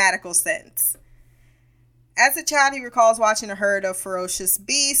thematical sense. As a child, he recalls watching a herd of ferocious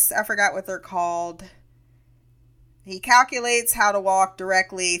beasts. I forgot what they're called. He calculates how to walk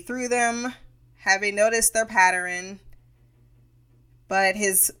directly through them, having noticed their pattern. But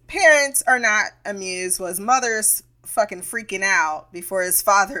his parents are not amused. His mother's fucking freaking out before his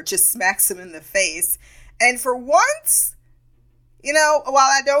father just smacks him in the face. And for once, while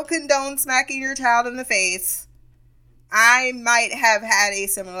I don't condone smacking your child in the face, I might have had a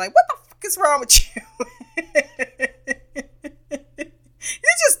similar, like, what the fuck is wrong with you?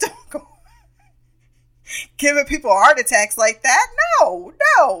 You just don't go giving people heart attacks like that. No.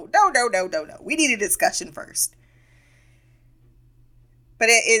 We need a discussion first. But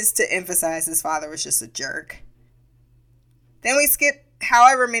it is to emphasize his father was just a jerk. Then we skip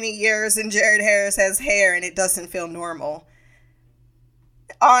however many years and Jared Harris has hair and it doesn't feel normal.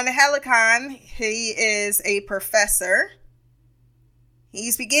 On Helicon, he is a professor.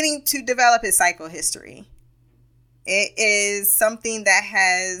 He's beginning to develop his psychohistory. It is something that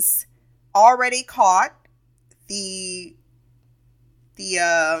has already caught the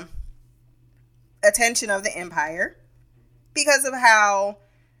attention of the Empire because of how,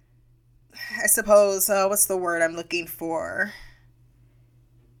 I suppose, what's the word I'm looking for?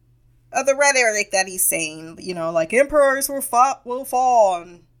 The rhetoric that he's saying, like emperors will fall.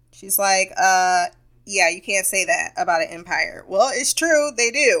 And she's like, yeah, you can't say that about an empire. Well, it's true,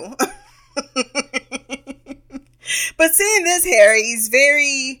 they do. But seeing this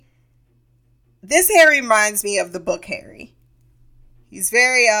Harry, this Harry reminds me of the book Harry. He's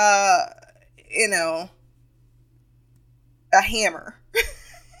very, a hammer.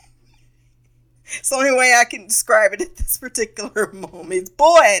 It's the only way I can describe it at this particular moment. He's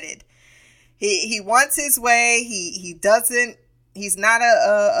bullheaded. He wants his way. He's not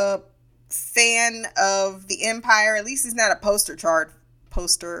a fan of the Empire. At least he's not a poster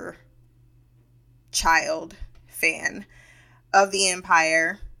child fan of the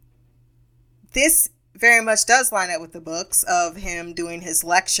Empire. This very much does line up with the books of him doing his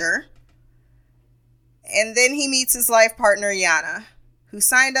lecture. And then he meets his life partner, Yana, who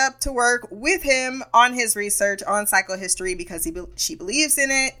signed up to work with him on his research on psychohistory because she believes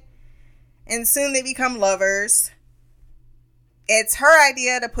in it. And soon they become lovers. It's her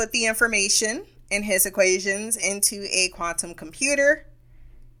idea to put the information in his equations into a quantum computer.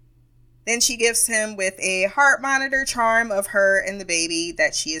 Then she gifts him with a heart monitor charm of her and the baby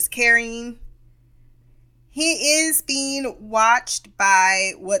that she is carrying. He is being watched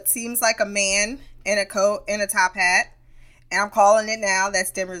by what seems like a man in a coat and a top hat. And I'm calling it now.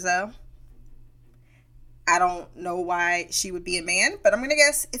 That's Demerzel. I don't know why she would be a man, but I'm going to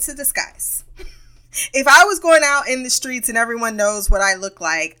guess it's a disguise. If I was going out in the streets and everyone knows what I look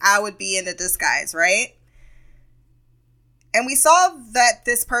like, I would be in a disguise, right? And we saw that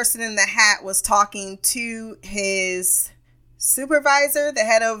this person in the hat was talking to his supervisor, the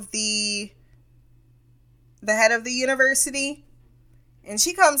head of the university. And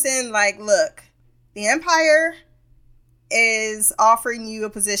she comes in like, look, the Empire is offering you a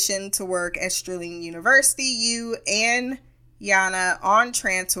position to work at Sterling University, you and Yana on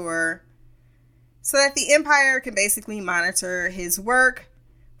Trantor, so that the Empire can basically monitor his work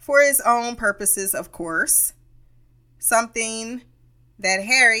for his own purposes, of course. Something that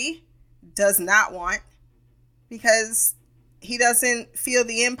Harry does not want because he doesn't feel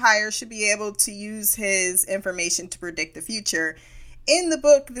the Empire should be able to use his information to predict the future. In the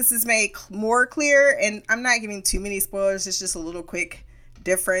book, this is made more clear, and I'm not giving too many spoilers. It's just a little quick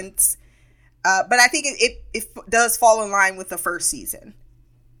difference. But I think it does fall in line with the first season.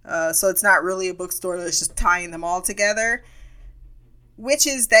 So it's not really a bookstore that's just tying them all together. Which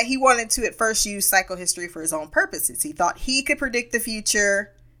is that he wanted to at first use psychohistory for his own purposes. He thought he could predict the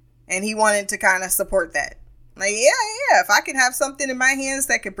future, and he wanted to kind of support that. Like, yeah, if I can have something in my hands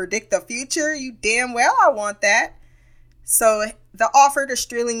that can predict the future, you damn well I want that. So the offer to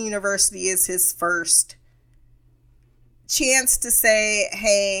Sterling University is his first chance to say,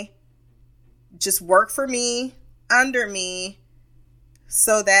 hey, just work for me, under me,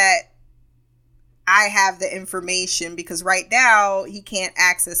 so that I have the information, because right now he can't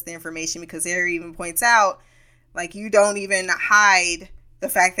access the information because Harry even points out, like, you don't even hide the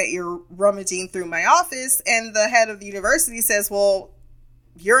fact that you're rummaging through my office. And the head of the university says, well,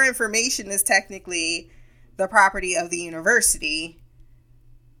 your information is technically the property of the university,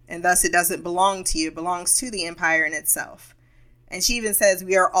 and thus it doesn't belong to you. It belongs to the Empire in itself. And she even says,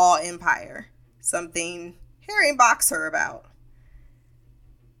 we are all Empire, something Harry mocks her about.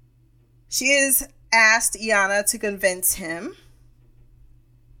 She is asked Iana to convince him.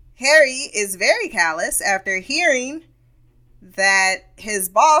 Harry is very callous after hearing that his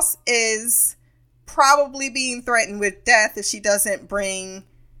boss is probably being threatened with death if she doesn't bring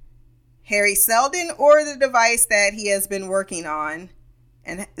Harry Seldon or the device that he has been working on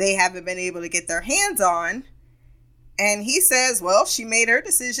and they haven't been able to get their hands on. And he says, well, she made her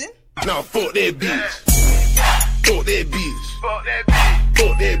decision. Now fuck that bitch. Fuck that bitch. Fuck that bitch.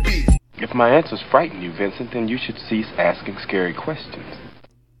 Fuck that bitch. If my answers frighten you, Vincent, then you should cease asking scary questions.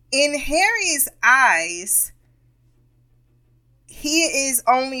 In Harry's eyes, he is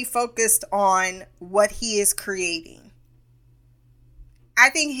only focused on what he is creating. I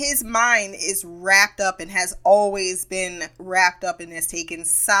think his mind is wrapped up and has always been wrapped up and has taken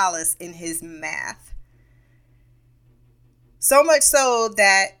solace in his math. So much so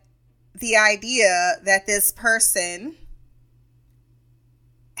that the idea that this person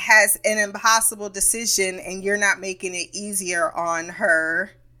has an impossible decision and you're not making it easier on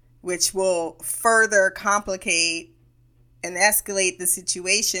her, which will further complicate and escalate the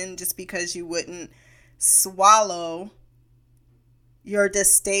situation just because you wouldn't swallow your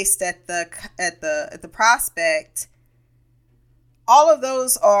distaste at the prospect. All of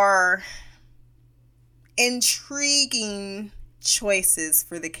those are intriguing choices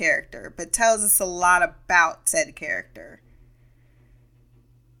for the character, but tells us a lot about said character.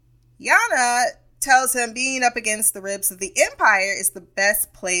 Iana tells him being up against the ribs of the Empire is the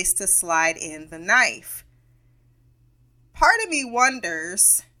best place to slide in the knife. Part of me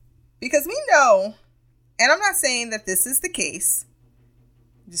wonders, because we know, and I'm not saying that this is the case,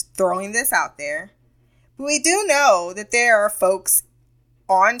 just throwing this out there, but we do know that there are folks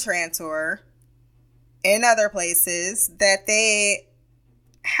on Trantor, in other places, that they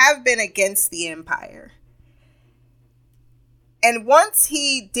have been against the Empire. And once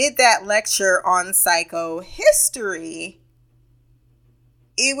he did that lecture on psychohistory,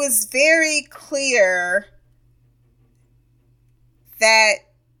 it was very clear that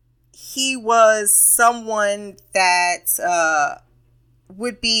he was someone that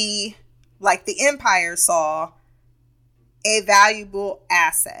would be, like the Empire saw, a valuable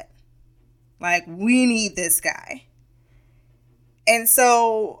asset. Like, we need this guy. And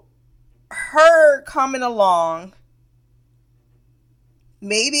so her coming along,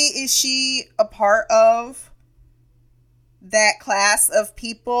 maybe is she a part of that class of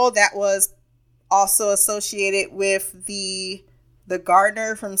people that was also associated with the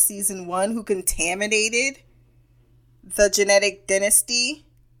gardener from season 1 who contaminated the genetic dynasty.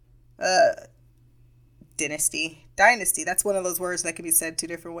 Dynasty. That's one of those words that can be said two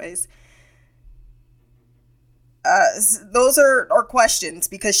different ways. Those are questions,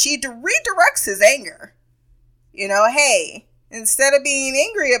 because she redirects his anger. You know, hey, instead of being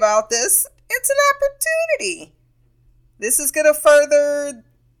angry about this, it's an opportunity. This is going to further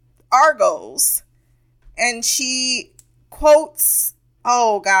our goals. And she quotes,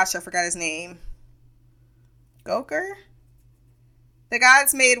 oh gosh, I forgot his name. Goker? The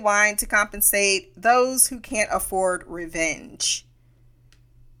gods made wine to compensate those who can't afford revenge.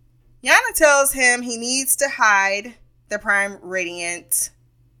 Iana tells him he needs to hide the Prime Radiant,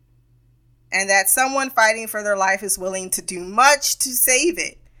 and that someone fighting for their life is willing to do much to save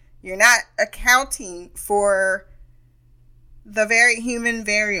it. You're not accounting for the very human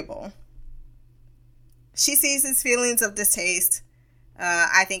variable. She sees his feelings of distaste.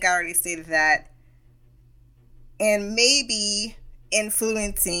 I think I already stated that. And maybe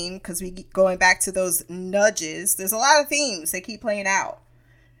influencing, because we keep going back to those nudges. There's a lot of themes that keep playing out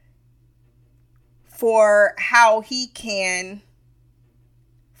for how he can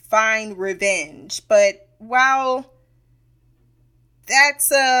find revenge. But while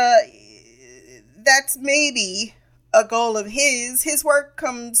that's maybe a goal of his work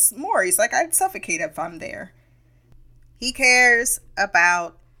comes more. He's like, I'd suffocate if I'm there. He cares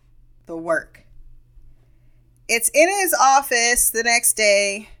about the work. It's in his office the next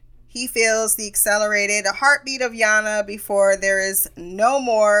day. He feels the accelerated heartbeat of Yana before there is no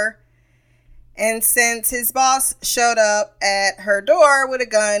more. And since his boss showed up at her door with a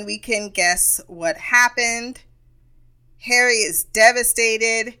gun, we can guess what happened. Harry is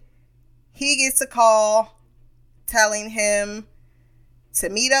devastated. He gets a call telling him to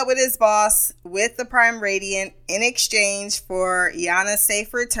meet up with his boss with the Prime Radiant in exchange for Yana's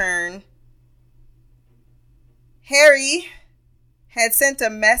safe return. Harry had sent a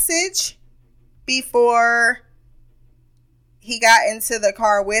message before he got into the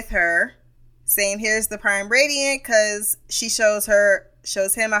car with her saying, here's the Prime Radiant, because she shows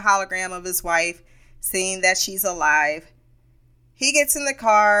him a hologram of his wife saying that she's alive. He gets in the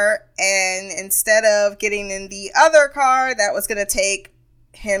car, and instead of getting in the other car that was going to take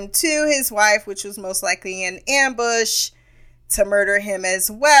him to his wife, which was most likely an ambush to murder him as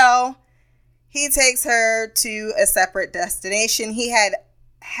well, he takes her to a separate destination. He had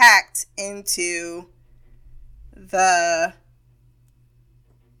hacked into the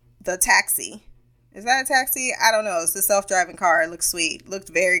taxi. Is that a taxi? I don't know. It's a self-driving car. It looks sweet. Looked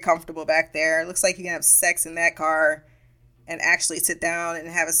very comfortable back there. It looks like you can have sex in that car and actually sit down and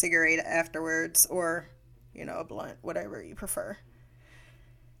have a cigarette afterwards, or, a blunt, whatever you prefer.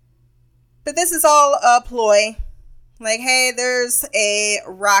 But this is all a ploy. Like, hey, there's a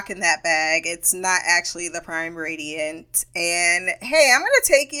rock in that bag. It's not actually the Prime Radiant. And, hey, I'm going to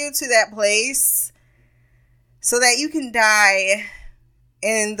take you to that place so that you can die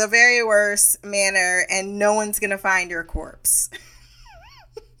in the very worst manner and no one's going to find your corpse.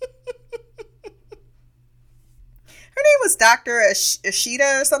 Her name was Dr.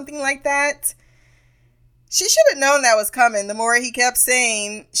 Ashita or something like that. She should have known that was coming. The more he kept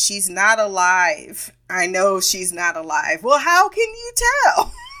saying, she's not alive. I know she's not alive. Well, how can you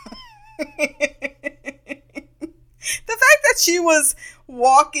tell? The fact that she was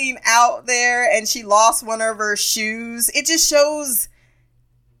walking out there and she lost one of her shoes, it just shows,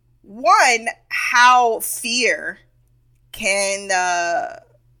 one, how fear can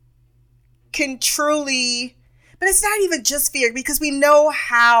truly... But it's not even just fear, because we know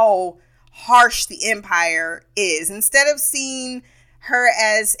how harsh the Empire is. Instead of seeing her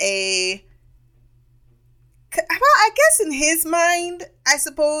as I guess in his mind, I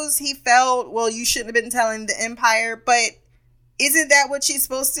suppose he felt, well, you shouldn't have been telling the Empire, but isn't that what she's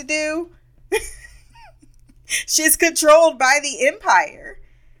supposed to do? She's controlled by the Empire.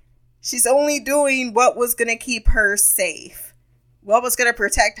 She's only doing what was going to keep her safe, what was going to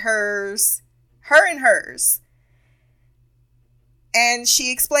protect her and hers. And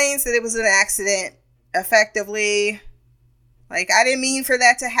she explains that it was an accident, effectively. Like, I didn't mean for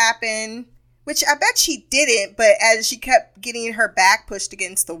that to happen. Which I bet she didn't, but as she kept getting her back pushed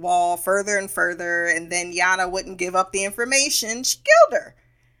against the wall further and further, and then Yana wouldn't give up the information, she killed her.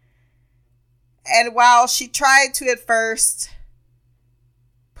 And while she tried to at first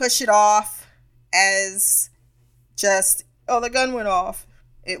push it off as just, oh, the gun went off,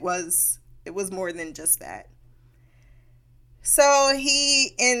 it was more than just that. So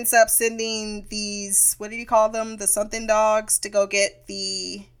he ends up sending these, what do you call them? The something dogs to go get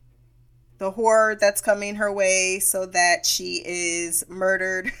the horde that's coming her way so that she is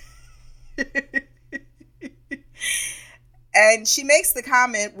murdered. And she makes the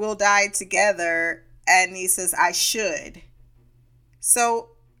comment, we'll die together. And he says, I should. So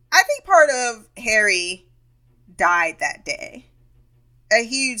I think part of Harry died that day. A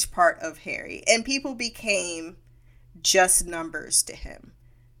huge part of Harry. And people became just numbers to him.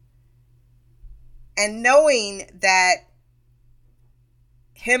 And knowing that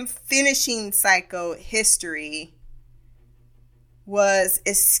him finishing Psycho history was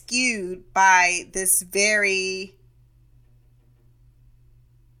skewed by this very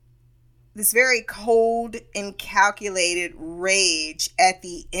cold and calculated rage at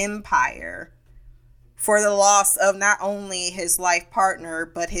the Empire for the loss of not only his life partner,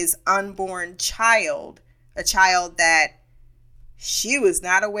 but his unborn child. A child that she was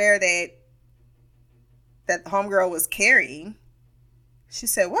not aware that the homegirl was carrying. She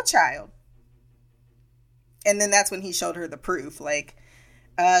said, what child? And then that's when he showed her the proof. Like,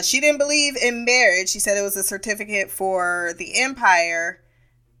 she didn't believe in marriage. She said it was a certificate for the Empire,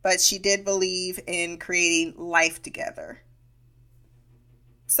 but she did believe in creating life together.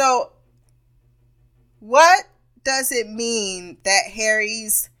 So, what does it mean that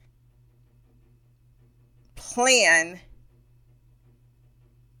Harry's plan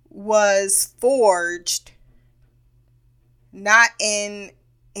was forged not in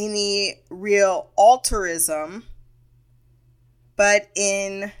any real altruism, but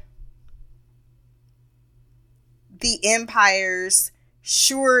in the Empire's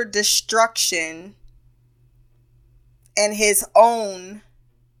sure destruction and his own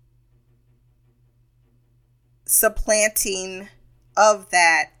supplanting of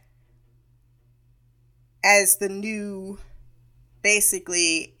that as the new,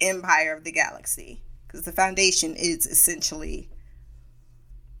 basically, Empire of the Galaxy. Because the Foundation is essentially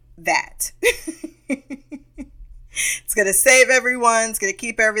that. It's going to save everyone. It's going to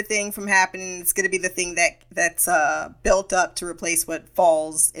keep everything from happening. It's going to be the thing that's built up to replace what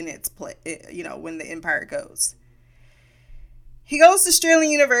falls in its place, when the Empire goes. He goes to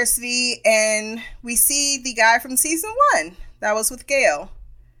Sterling University, and we see the guy from season 1 that was with Gale.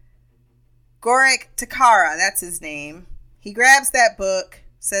 Gorek Takara, that's his name. He grabs that book,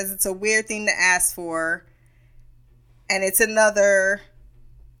 says it's a weird thing to ask for, and it's another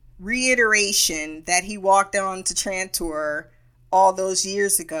reiteration that he walked on to Trantor all those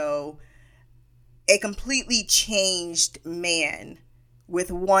years ago, a completely changed man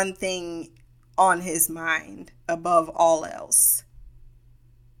with one thing on his mind above all else.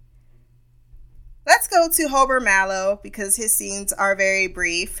 Let's go to Hober Mallow because his scenes are very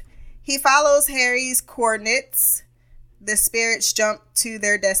brief. He follows Harry's coordinates. The spirits jump to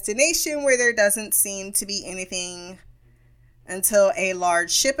their destination where there doesn't seem to be anything until a large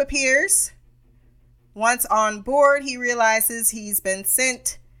ship appears. Once on board, he realizes he's been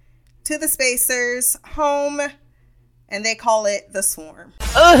sent to the Spacers' home, and they call it the Swarm.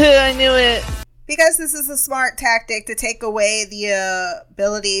 Oh, I knew it. Because this is a smart tactic to take away the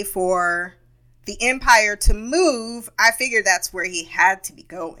ability for the Empire to move, I figured that's where he had to be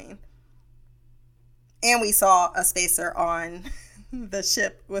going. And we saw a Spacer on the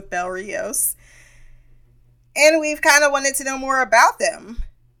ship with Bel Rios. And we've kind of wanted to know more about them.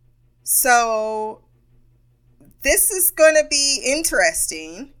 So this is going to be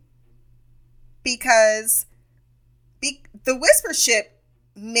interesting because the Whisper ship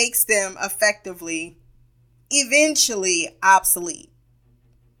makes them eventually obsolete.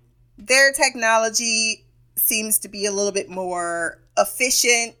 Their technology seems to be a little bit more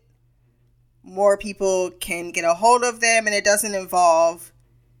efficient. More people can get a hold of them, and it doesn't involve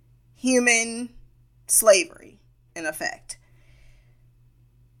human slavery, in effect.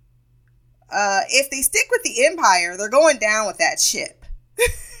 If they stick with the Empire, they're going down with that ship.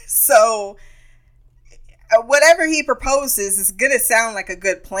 So whatever he proposes is going to sound like a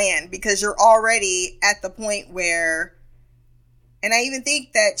good plan because you're already at the point where, and I even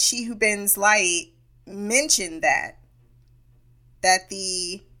think that She Who Bends Light mentioned that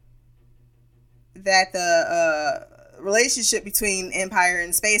the relationship between Empire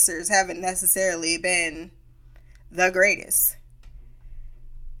and Spacers haven't necessarily been the greatest.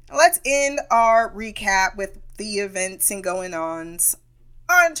 Let's end our recap with the events and going-ons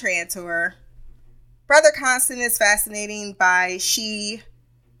on Trantor. Brother Constant is fascinating by She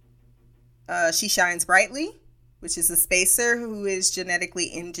Shines Brightly, which is a Spacer who is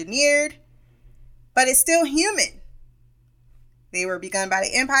genetically engineered, but is still human. They were begun by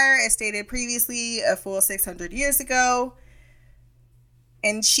the Empire, as stated previously, a full 600 years ago.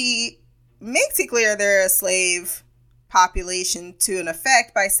 And she makes it clear they're a slave population to an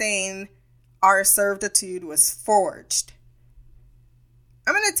effect by saying our servitude was forged.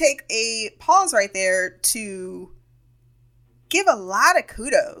 I'm going to take a pause right there to give a lot of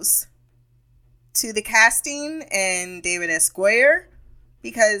kudos to the casting and David S. Goyer,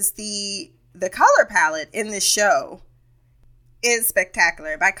 because the color palette in this show is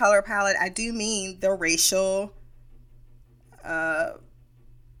spectacular. By color palette, I do mean the racial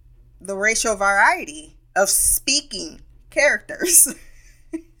variety of speaking characters.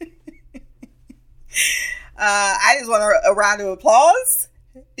 I just want a round of applause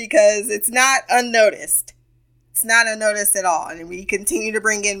because it's not unnoticed. It's not unnoticed at all. And we continue to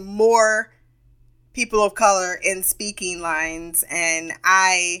bring in more people of color in speaking lines, and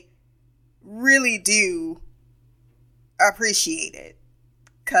I really do appreciate it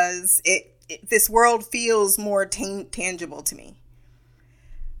because this world feels more tangible to me.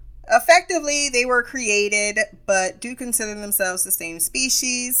 Effectively, they were created but do consider themselves the same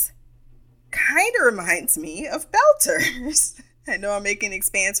species. Kind of reminds me of Belters. I know I'm making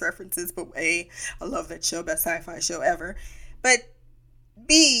Expanse references, but A, I love that show, best sci-fi show ever. But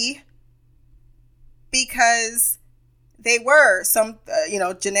B, because they were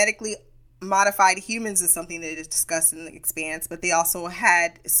genetically modified humans is something that is discussed in The Expanse, but they also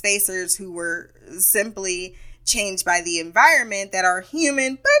had spacers who were simply changed by the environment that are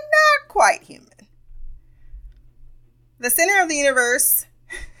human, but not quite human. The center of the universe,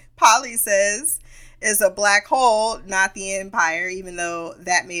 Polly says, is a black hole, not the Empire, even though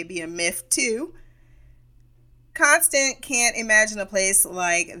that may be a myth too. Constant can't imagine a place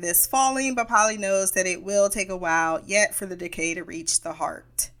like this falling, but Polly knows that it will take a while yet for the decay to reach the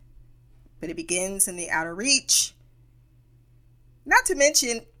heart. But it begins in the outer reach. Not to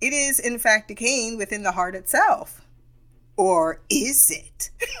mention, it is in fact decaying within the heart itself. Or is it?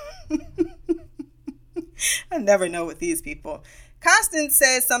 I never know with these people. Constance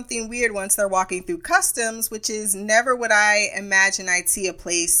says something weird once they're walking through customs, which is never would I imagine I'd see a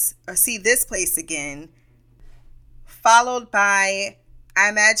place or see this place again. Followed by, I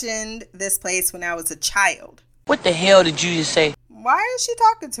imagined this place when I was a child. What the hell did you just say? Why is she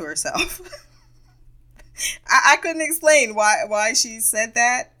talking to herself? I couldn't explain why she said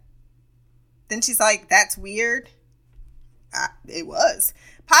that. Then she's like, that's weird. It was.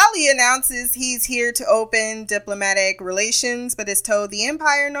 Polly announces he's here to open diplomatic relations, but is told the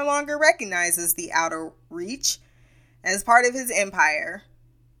Empire no longer recognizes the outer reach as part of his empire,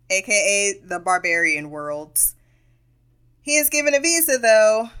 aka the barbarian worlds. He is given a visa,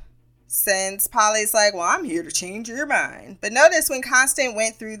 though, since Polly's like, well, I'm here to change your mind. But notice when Constant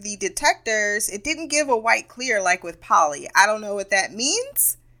went through the detectors, it didn't give a white clear like with Polly. I don't know what that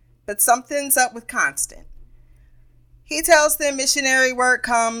means, but something's up with Constant. He tells them missionary work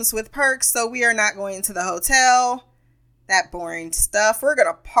comes with perks, so we are not going to the hotel. That boring stuff. We're going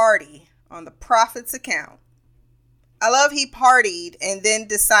to party on the Prophet's account. I love he partied and then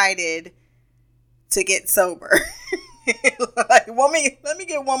decided to get sober. Like, let me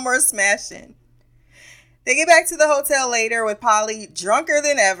get one more smash in. They get back to the hotel later with Polly drunker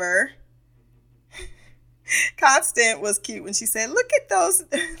than ever. Constant was cute when she said, look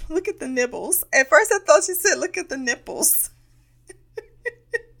at the nibbles. At first I thought she said, look at the nipples.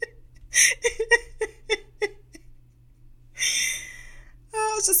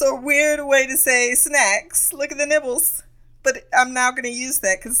 Oh, it's just a weird way to say snacks. Look at the nibbles. But I'm now going to use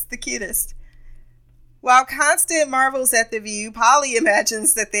that because it's the cutest. While Constant marvels at the view, Polly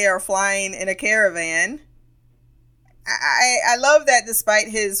imagines that they are flying in a caravan. I love that despite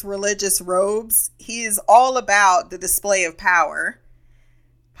his religious robes, he is all about the display of power.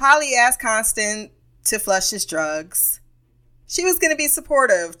 Polly asked Constant to flush his drugs. She was going to be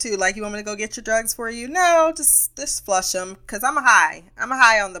supportive too, like, you want me to go get your drugs for you? No, just flush them, because I'm high. I'm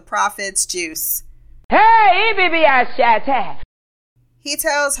high on the Prophet's juice. Hey, baby, I shot. He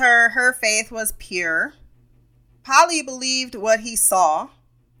tells her faith was pure. Polly believed what he saw,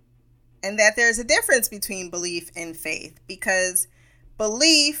 and that there's a difference between belief and faith, because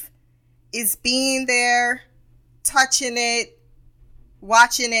belief is being there, touching it,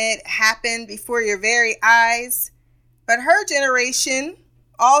 watching it happen before your very eyes. But her generation,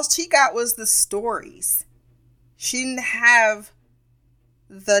 all she got was the stories. She didn't have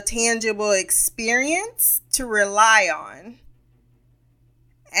the tangible experience to rely on.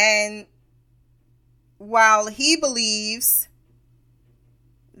 And while he believes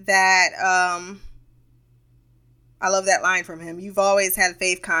that, I love that line from him, you've always had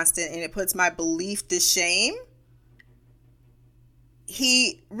faith, Constant, and it puts my belief to shame.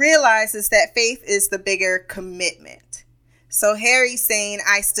 He realizes that faith is the bigger commitment. So Harry saying,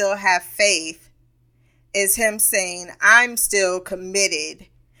 I still have faith, is him saying, I'm still committed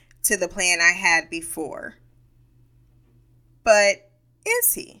to the plan I had before. But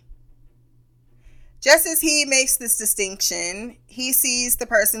is he? Just as he makes this distinction, he sees the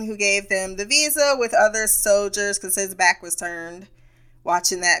person who gave them the visa with other soldiers because his back was turned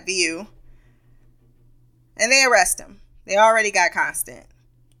watching that view. And they arrest him. They already got Constant.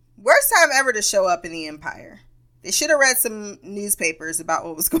 Worst time ever to show up in the Empire. They should have read some newspapers about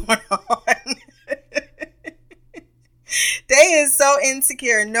what was going on. Day is so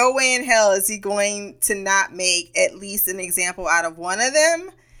insecure. No way in hell is he going to not make at least an example out of one of them.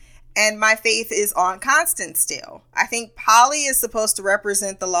 And my faith is on Constant still. I think Polly is supposed to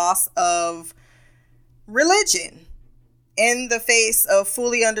represent the loss of religion in the face of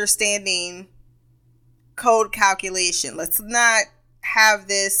fully understanding code calculation. Let's not have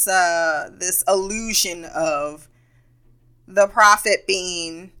this this illusion of the Prophet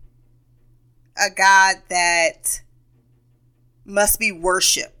being a god that must be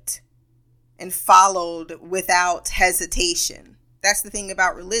worshipped and followed without hesitation. That's the thing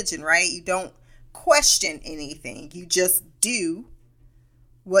about religion, right? You don't question anything. You just do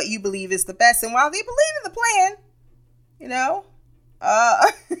what you believe is the best. And while they believe in the plan,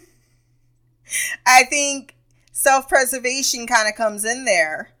 I think self-preservation kind of comes in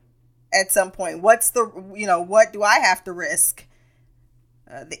there at some point. What do I have to risk?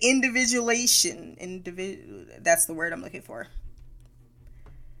 The individuation. That's the word I'm looking for.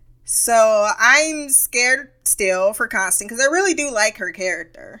 So I'm scared still for Constance because I really do like her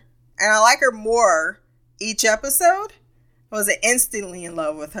character. And I like her more each episode. I wasn't instantly in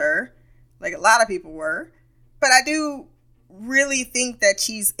love with her, like a lot of people were. But I do really think that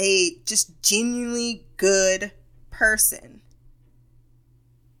she's a just genuinely good person.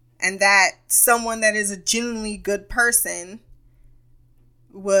 And that someone that is a genuinely good person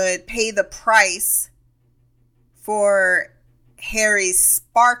would pay the price for Harry's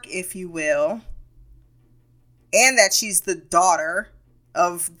spark, if you will. And that she's the daughter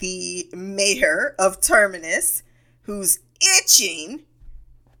of the mayor of Terminus, who's itching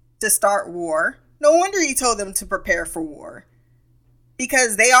to start war. No wonder he told them to prepare for war.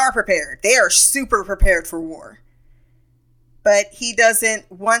 Because they are prepared. They are super prepared for war. But he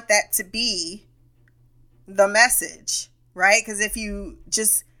doesn't want that to be the message, right? Because if you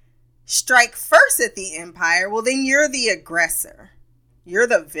just strike first at the Empire, well, then you're the aggressor. You're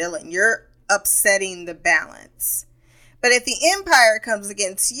the villain. You're upsetting the balance. But if the Empire comes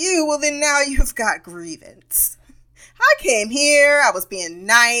against you, well, then now you've got grievance. I came here. I was being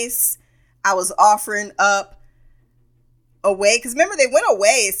nice. I was offering up a way. Because remember, they went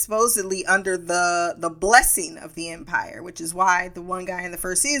away supposedly under the blessing of the Empire, which is why the one guy in the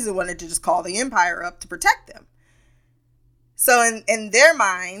first season wanted to just call the Empire up to protect them. So in their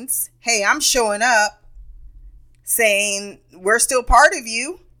minds, hey, I'm showing up saying we're still part of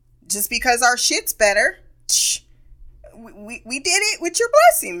you just because our shit's better. We did it with your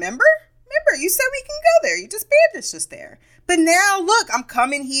blessing, remember? Remember, you said we can go there. You just bandaged us there. But now, look, I'm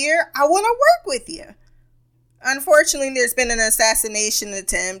coming here. I want to work with you. Unfortunately, there's been an assassination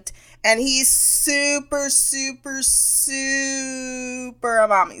attempt, and he's super, super, super a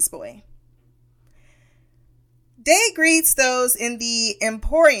mommy's boy. Day greets those in the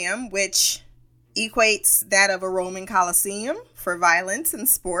Emporium, which equates that of a Roman Colosseum for violence and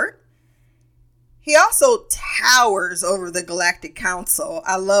sport. He also towers over the Galactic Council.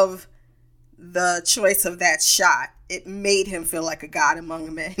 I love the choice of that shot. It made him feel like a god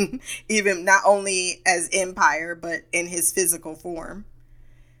among men, even not only as Empire, but in his physical form.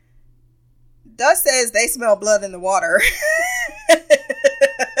 Dust says they smell blood in the water.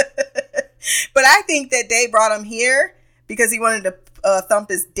 But I think that Day brought him here because he wanted to thump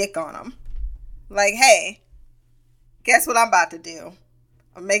his dick on him. Like, hey, guess what I'm about to do?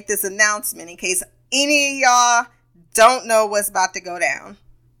 I'll make this announcement in case any of y'all don't know what's about to go down.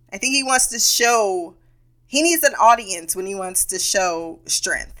 I think he wants to show, he needs an audience when he wants to show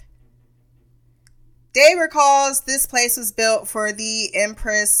strength. Day recalls this place was built for the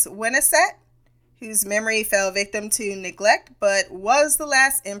Empress Winnecet, whose memory fell victim to neglect, but was the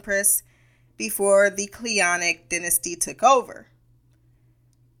last empress before the Cleonic dynasty took over.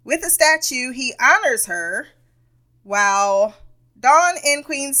 With a statue, he honors her, while Dawn and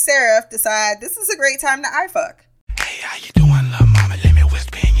Queen Seraph decide this is a great time to eye fuck. Hey, how you doing, little mama? Let me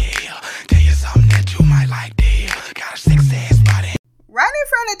whisper in your ear. Tell you something that you might like to hear. Got a sexy ass body. Right in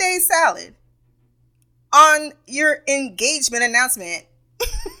front of Day's salad. On your engagement announcement.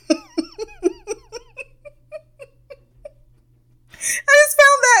 I just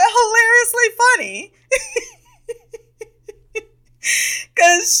found that hilariously funny.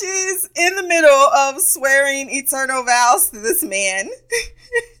 Because she's in the middle of swearing eternal vows to this man.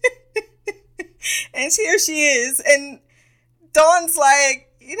 And here she is. And Dawn's like,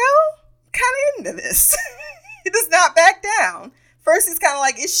 kind of into this. He does not back down. First, he's kind of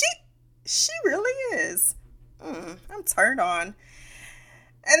like, is she? She really is. I'm turned on.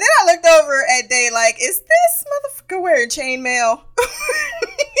 And then I looked over at Day like, is this motherfucker wearing chainmail?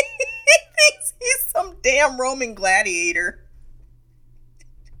 He thinks he's some damn Roman gladiator.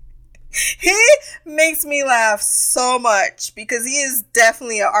 He makes me laugh so much because he is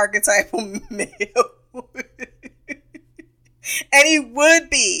definitely an archetypal male. And he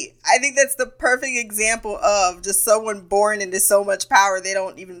would be. I think that's the perfect example of just someone born into so much power they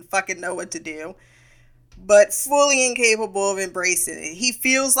don't even fucking know what to do. But fully incapable of embracing it. He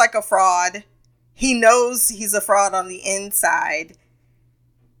feels like a fraud. He knows he's a fraud on the inside.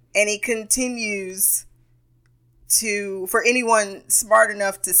 And he continues to, for anyone smart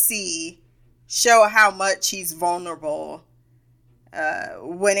enough to see, show how much he's vulnerable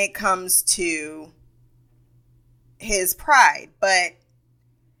when it comes to his pride. But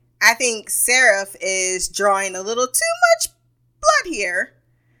I think Seraph is drawing a little too much blood here.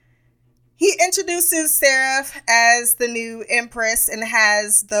 He introduces Seraph as the new empress and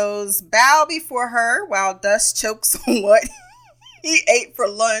has those bow before her while Dust chokes on what he ate for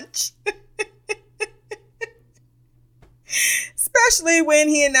lunch. Especially when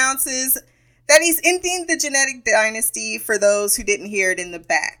he announces that he's ending the genetic dynasty for those who didn't hear it in the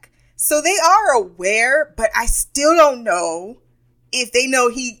back. So they are aware, but I still don't know if they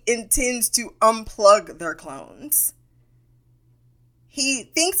know he intends to unplug their clones. He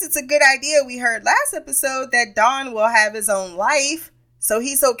thinks it's a good idea, we heard last episode, that Don will have his own life. So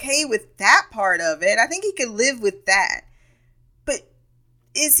he's okay with that part of it. I think he can live with that. But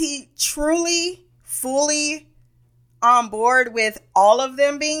is he truly, fully on board with all of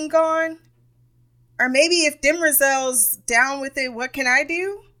them being gone? Or maybe if Demerzel's down with it, what can I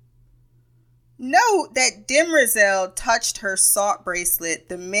do? Note that Demerzel touched her salt bracelet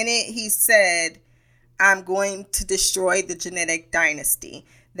the minute he said, I'm going to destroy the genetic dynasty.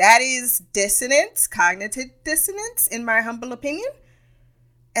 That is dissonance, cognitive dissonance, in my humble opinion.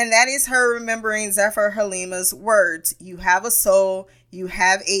 And that is her remembering Zephyr Halima's words. You have a soul, you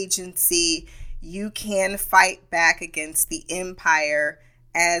have agency, you can fight back against the Empire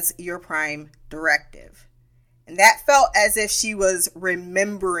as your prime directive. And that felt as if she was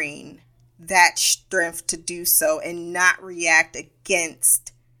remembering that strength to do so and not react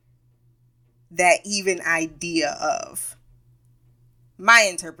against that even idea of. My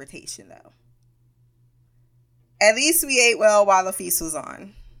interpretation, though. At least we ate well while the feast was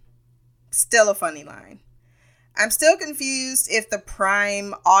on. Still a funny line. I'm still confused if the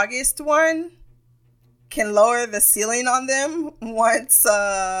Prime August one can lower the ceiling on them once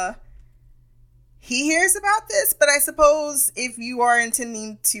he hears about this, but I suppose if you are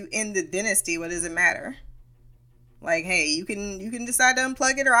intending to end the dynasty, what does it matter? Like, hey, you can decide to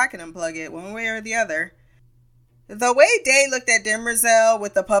unplug it, or I can unplug it, one way or the other. The way Day looked at Demerzel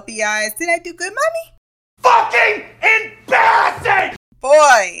with the puppy eyes, did I do good, mommy? Fucking embarrassing!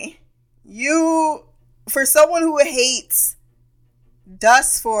 Boy, you, for someone who hates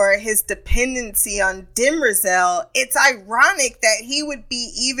Dust for his dependency on Demerzel, it's ironic that he would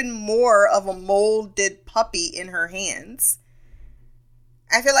be even more of a molded puppy in her hands.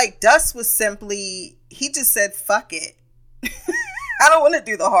 I feel like Dust was simply, he just said, fuck it. I don't want to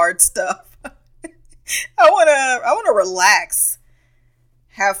do the hard stuff. I want to relax,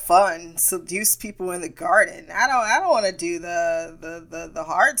 have fun, seduce people in the garden. I don't want to do the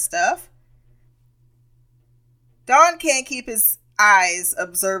hard stuff. Don can't keep his eyes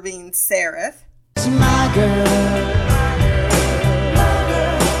observing Seraph. It's my girl.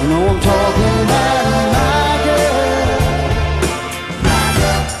 You know I'm talking about my girl.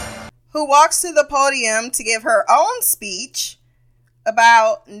 Who walks to the podium to give her own speech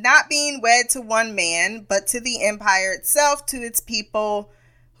about not being wed to one man, but to the Empire itself, to its people,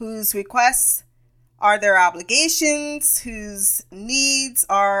 whose requests are their obligations, whose needs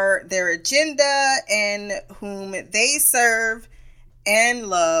are their agenda, and whom they serve and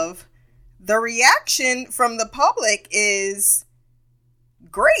love. The reaction from the public is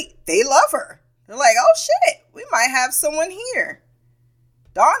great. They love her. They're like, oh shit, we might have someone here.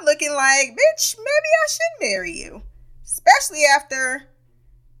 Dawn looking like, bitch, maybe I should marry you. Especially after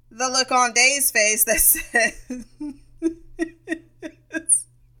the look on Day's face that says,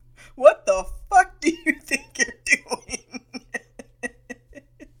 what the fuck do you think you're doing?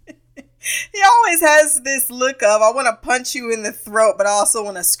 He always has this look of, I want to punch you in the throat, but I also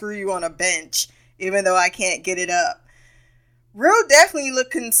want to screw you on a bench, even though I can't get it up. Rue definitely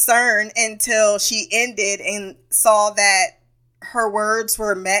looked concerned until she ended and saw that her words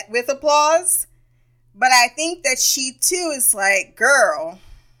were met with applause. But I think that she too is like, girl,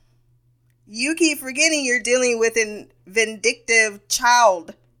 you keep forgetting you're dealing with a vindictive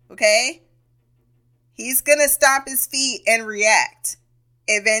child, okay? He's gonna stomp his feet and react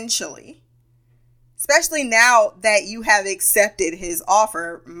eventually. Especially now that you have accepted his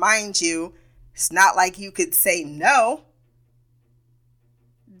offer. Mind you, it's not like you could say no.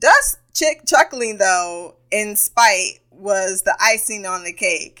 Dust chuckling, though, in spite, was the icing on the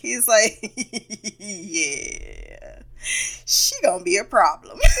cake. He's like, yeah, she gonna be a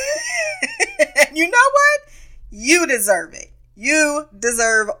problem. And you know what? You deserve it. You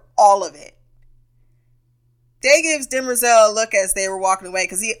deserve all of it. Day gives Demerzel a look as they were walking away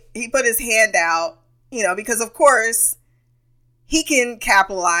because he put his hand out, you know, because of course he can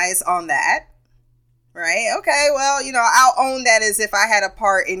capitalize on that, right? Okay, well, you know, I'll own that as if I had a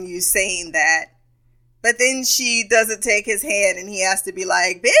part in you saying that. But then she doesn't take his hand and he has to be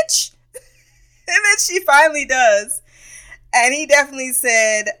like, bitch. And then she finally does. And he definitely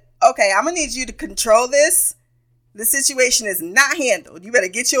said, okay, I'm going to need you to control this The situation is not handled. You better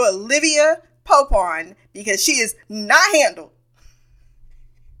get your Olivia Pope on because she is not handled.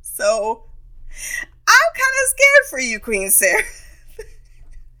 So I'm kind of scared for you, Queen Sarah.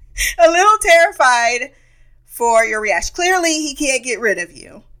 A little terrified for your reaction. Clearly, he can't get rid of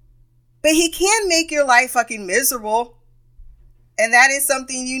you. But he can make your life fucking miserable. And that is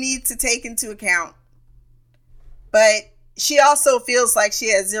something you need to take into account. But she also feels like she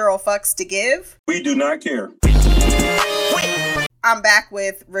has zero fucks to give. We do not care. I'm back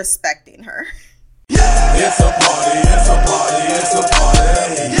with respecting her. It's a party, it's a party, it's a party.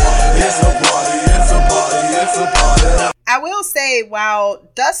 It's a party, it's a party, it's a party. I will say, while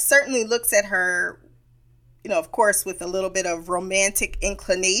Dust certainly looks at her, of course, with a little bit of romantic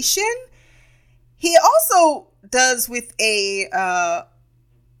inclination, he also does with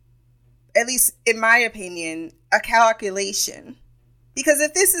at least in my opinion, a calculation. Because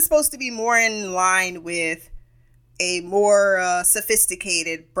if this is supposed to be more in line with a more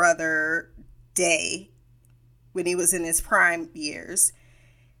sophisticated brother Day when he was in his prime years,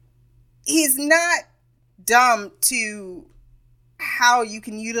 he's not dumb to how you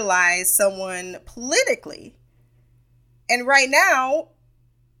can utilize someone politically. And right now,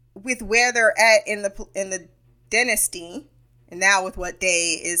 with where they're at in the dynasty, and now with what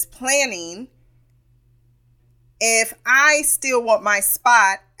Day is planning, if I still want my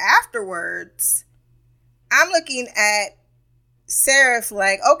spot afterwards, I'm looking at Seraph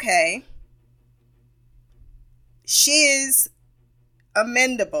like, okay, she is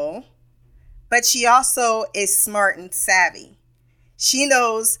amendable, but she also is smart and savvy. She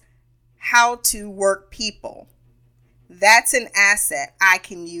knows how to work people. That's an asset I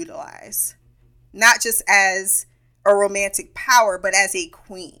can utilize. Not just as a romantic power, but as a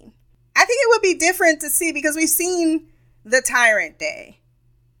queen. I think it would be different to see, because we've seen the Tyrant Day.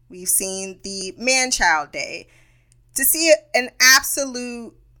 We've seen the Man-Child Day. To see an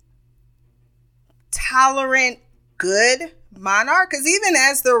absolute tolerant, good monarch, because even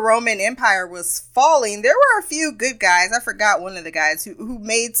as the Roman Empire was falling, there were a few good guys. I forgot one of the guys who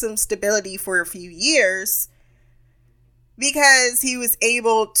made some stability for a few years because he was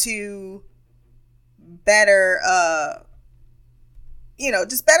able to better,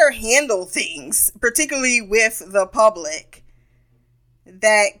 just better handle things, particularly with the public,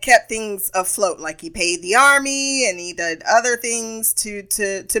 that kept things afloat. Like he paid the army and he did other things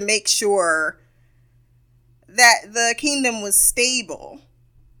to make sure that the kingdom was stable.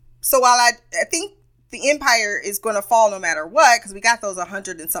 So while I think the empire is going to fall no matter what, because we got those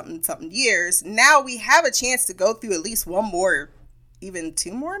 100 and something years, now we have a chance to go through at least one more, even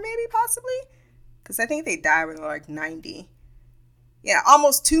two more, maybe, possibly. Because I think they died when they were like 90. Yeah,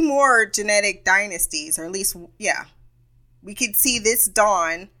 almost two more genetic dynasties, or at least, yeah. We could see this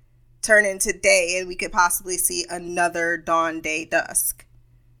dawn turn into day, and we could possibly see another dawn, day, dusk.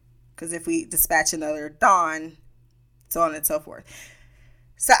 Because if we dispatch another dawn, so on and so forth.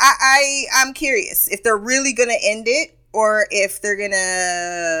 So I'm curious if they're really going to end it, or if they're going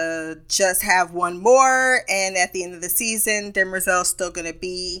to just have one more, and at the end of the season, Demerzel's still going to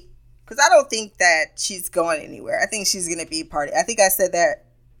be, because I don't think that she's going anywhere. I think she's going to be part of it. I think I said that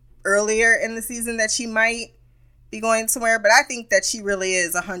earlier in the season that she might be going somewhere, but I think that she really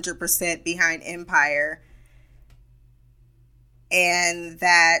is 100% behind Empire. And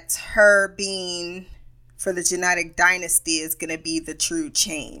that her being for the genetic dynasty is going to be the true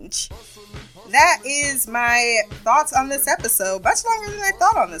change. That is my thoughts on this episode. Much longer than I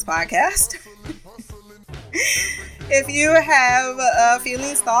thought on this podcast. If you have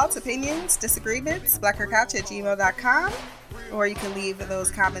feelings, thoughts, opinions, disagreements, blackgirlcouch@gmail.com. Or you can leave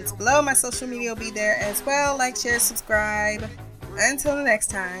those comments below. My social media will be there as well. Like, share, subscribe. Until the next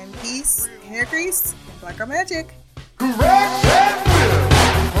time, peace, hair grease, and Black Girl Magic.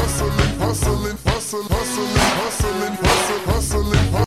 Hustling, hustling, hustling, hustling, hustling, hustling, hustling.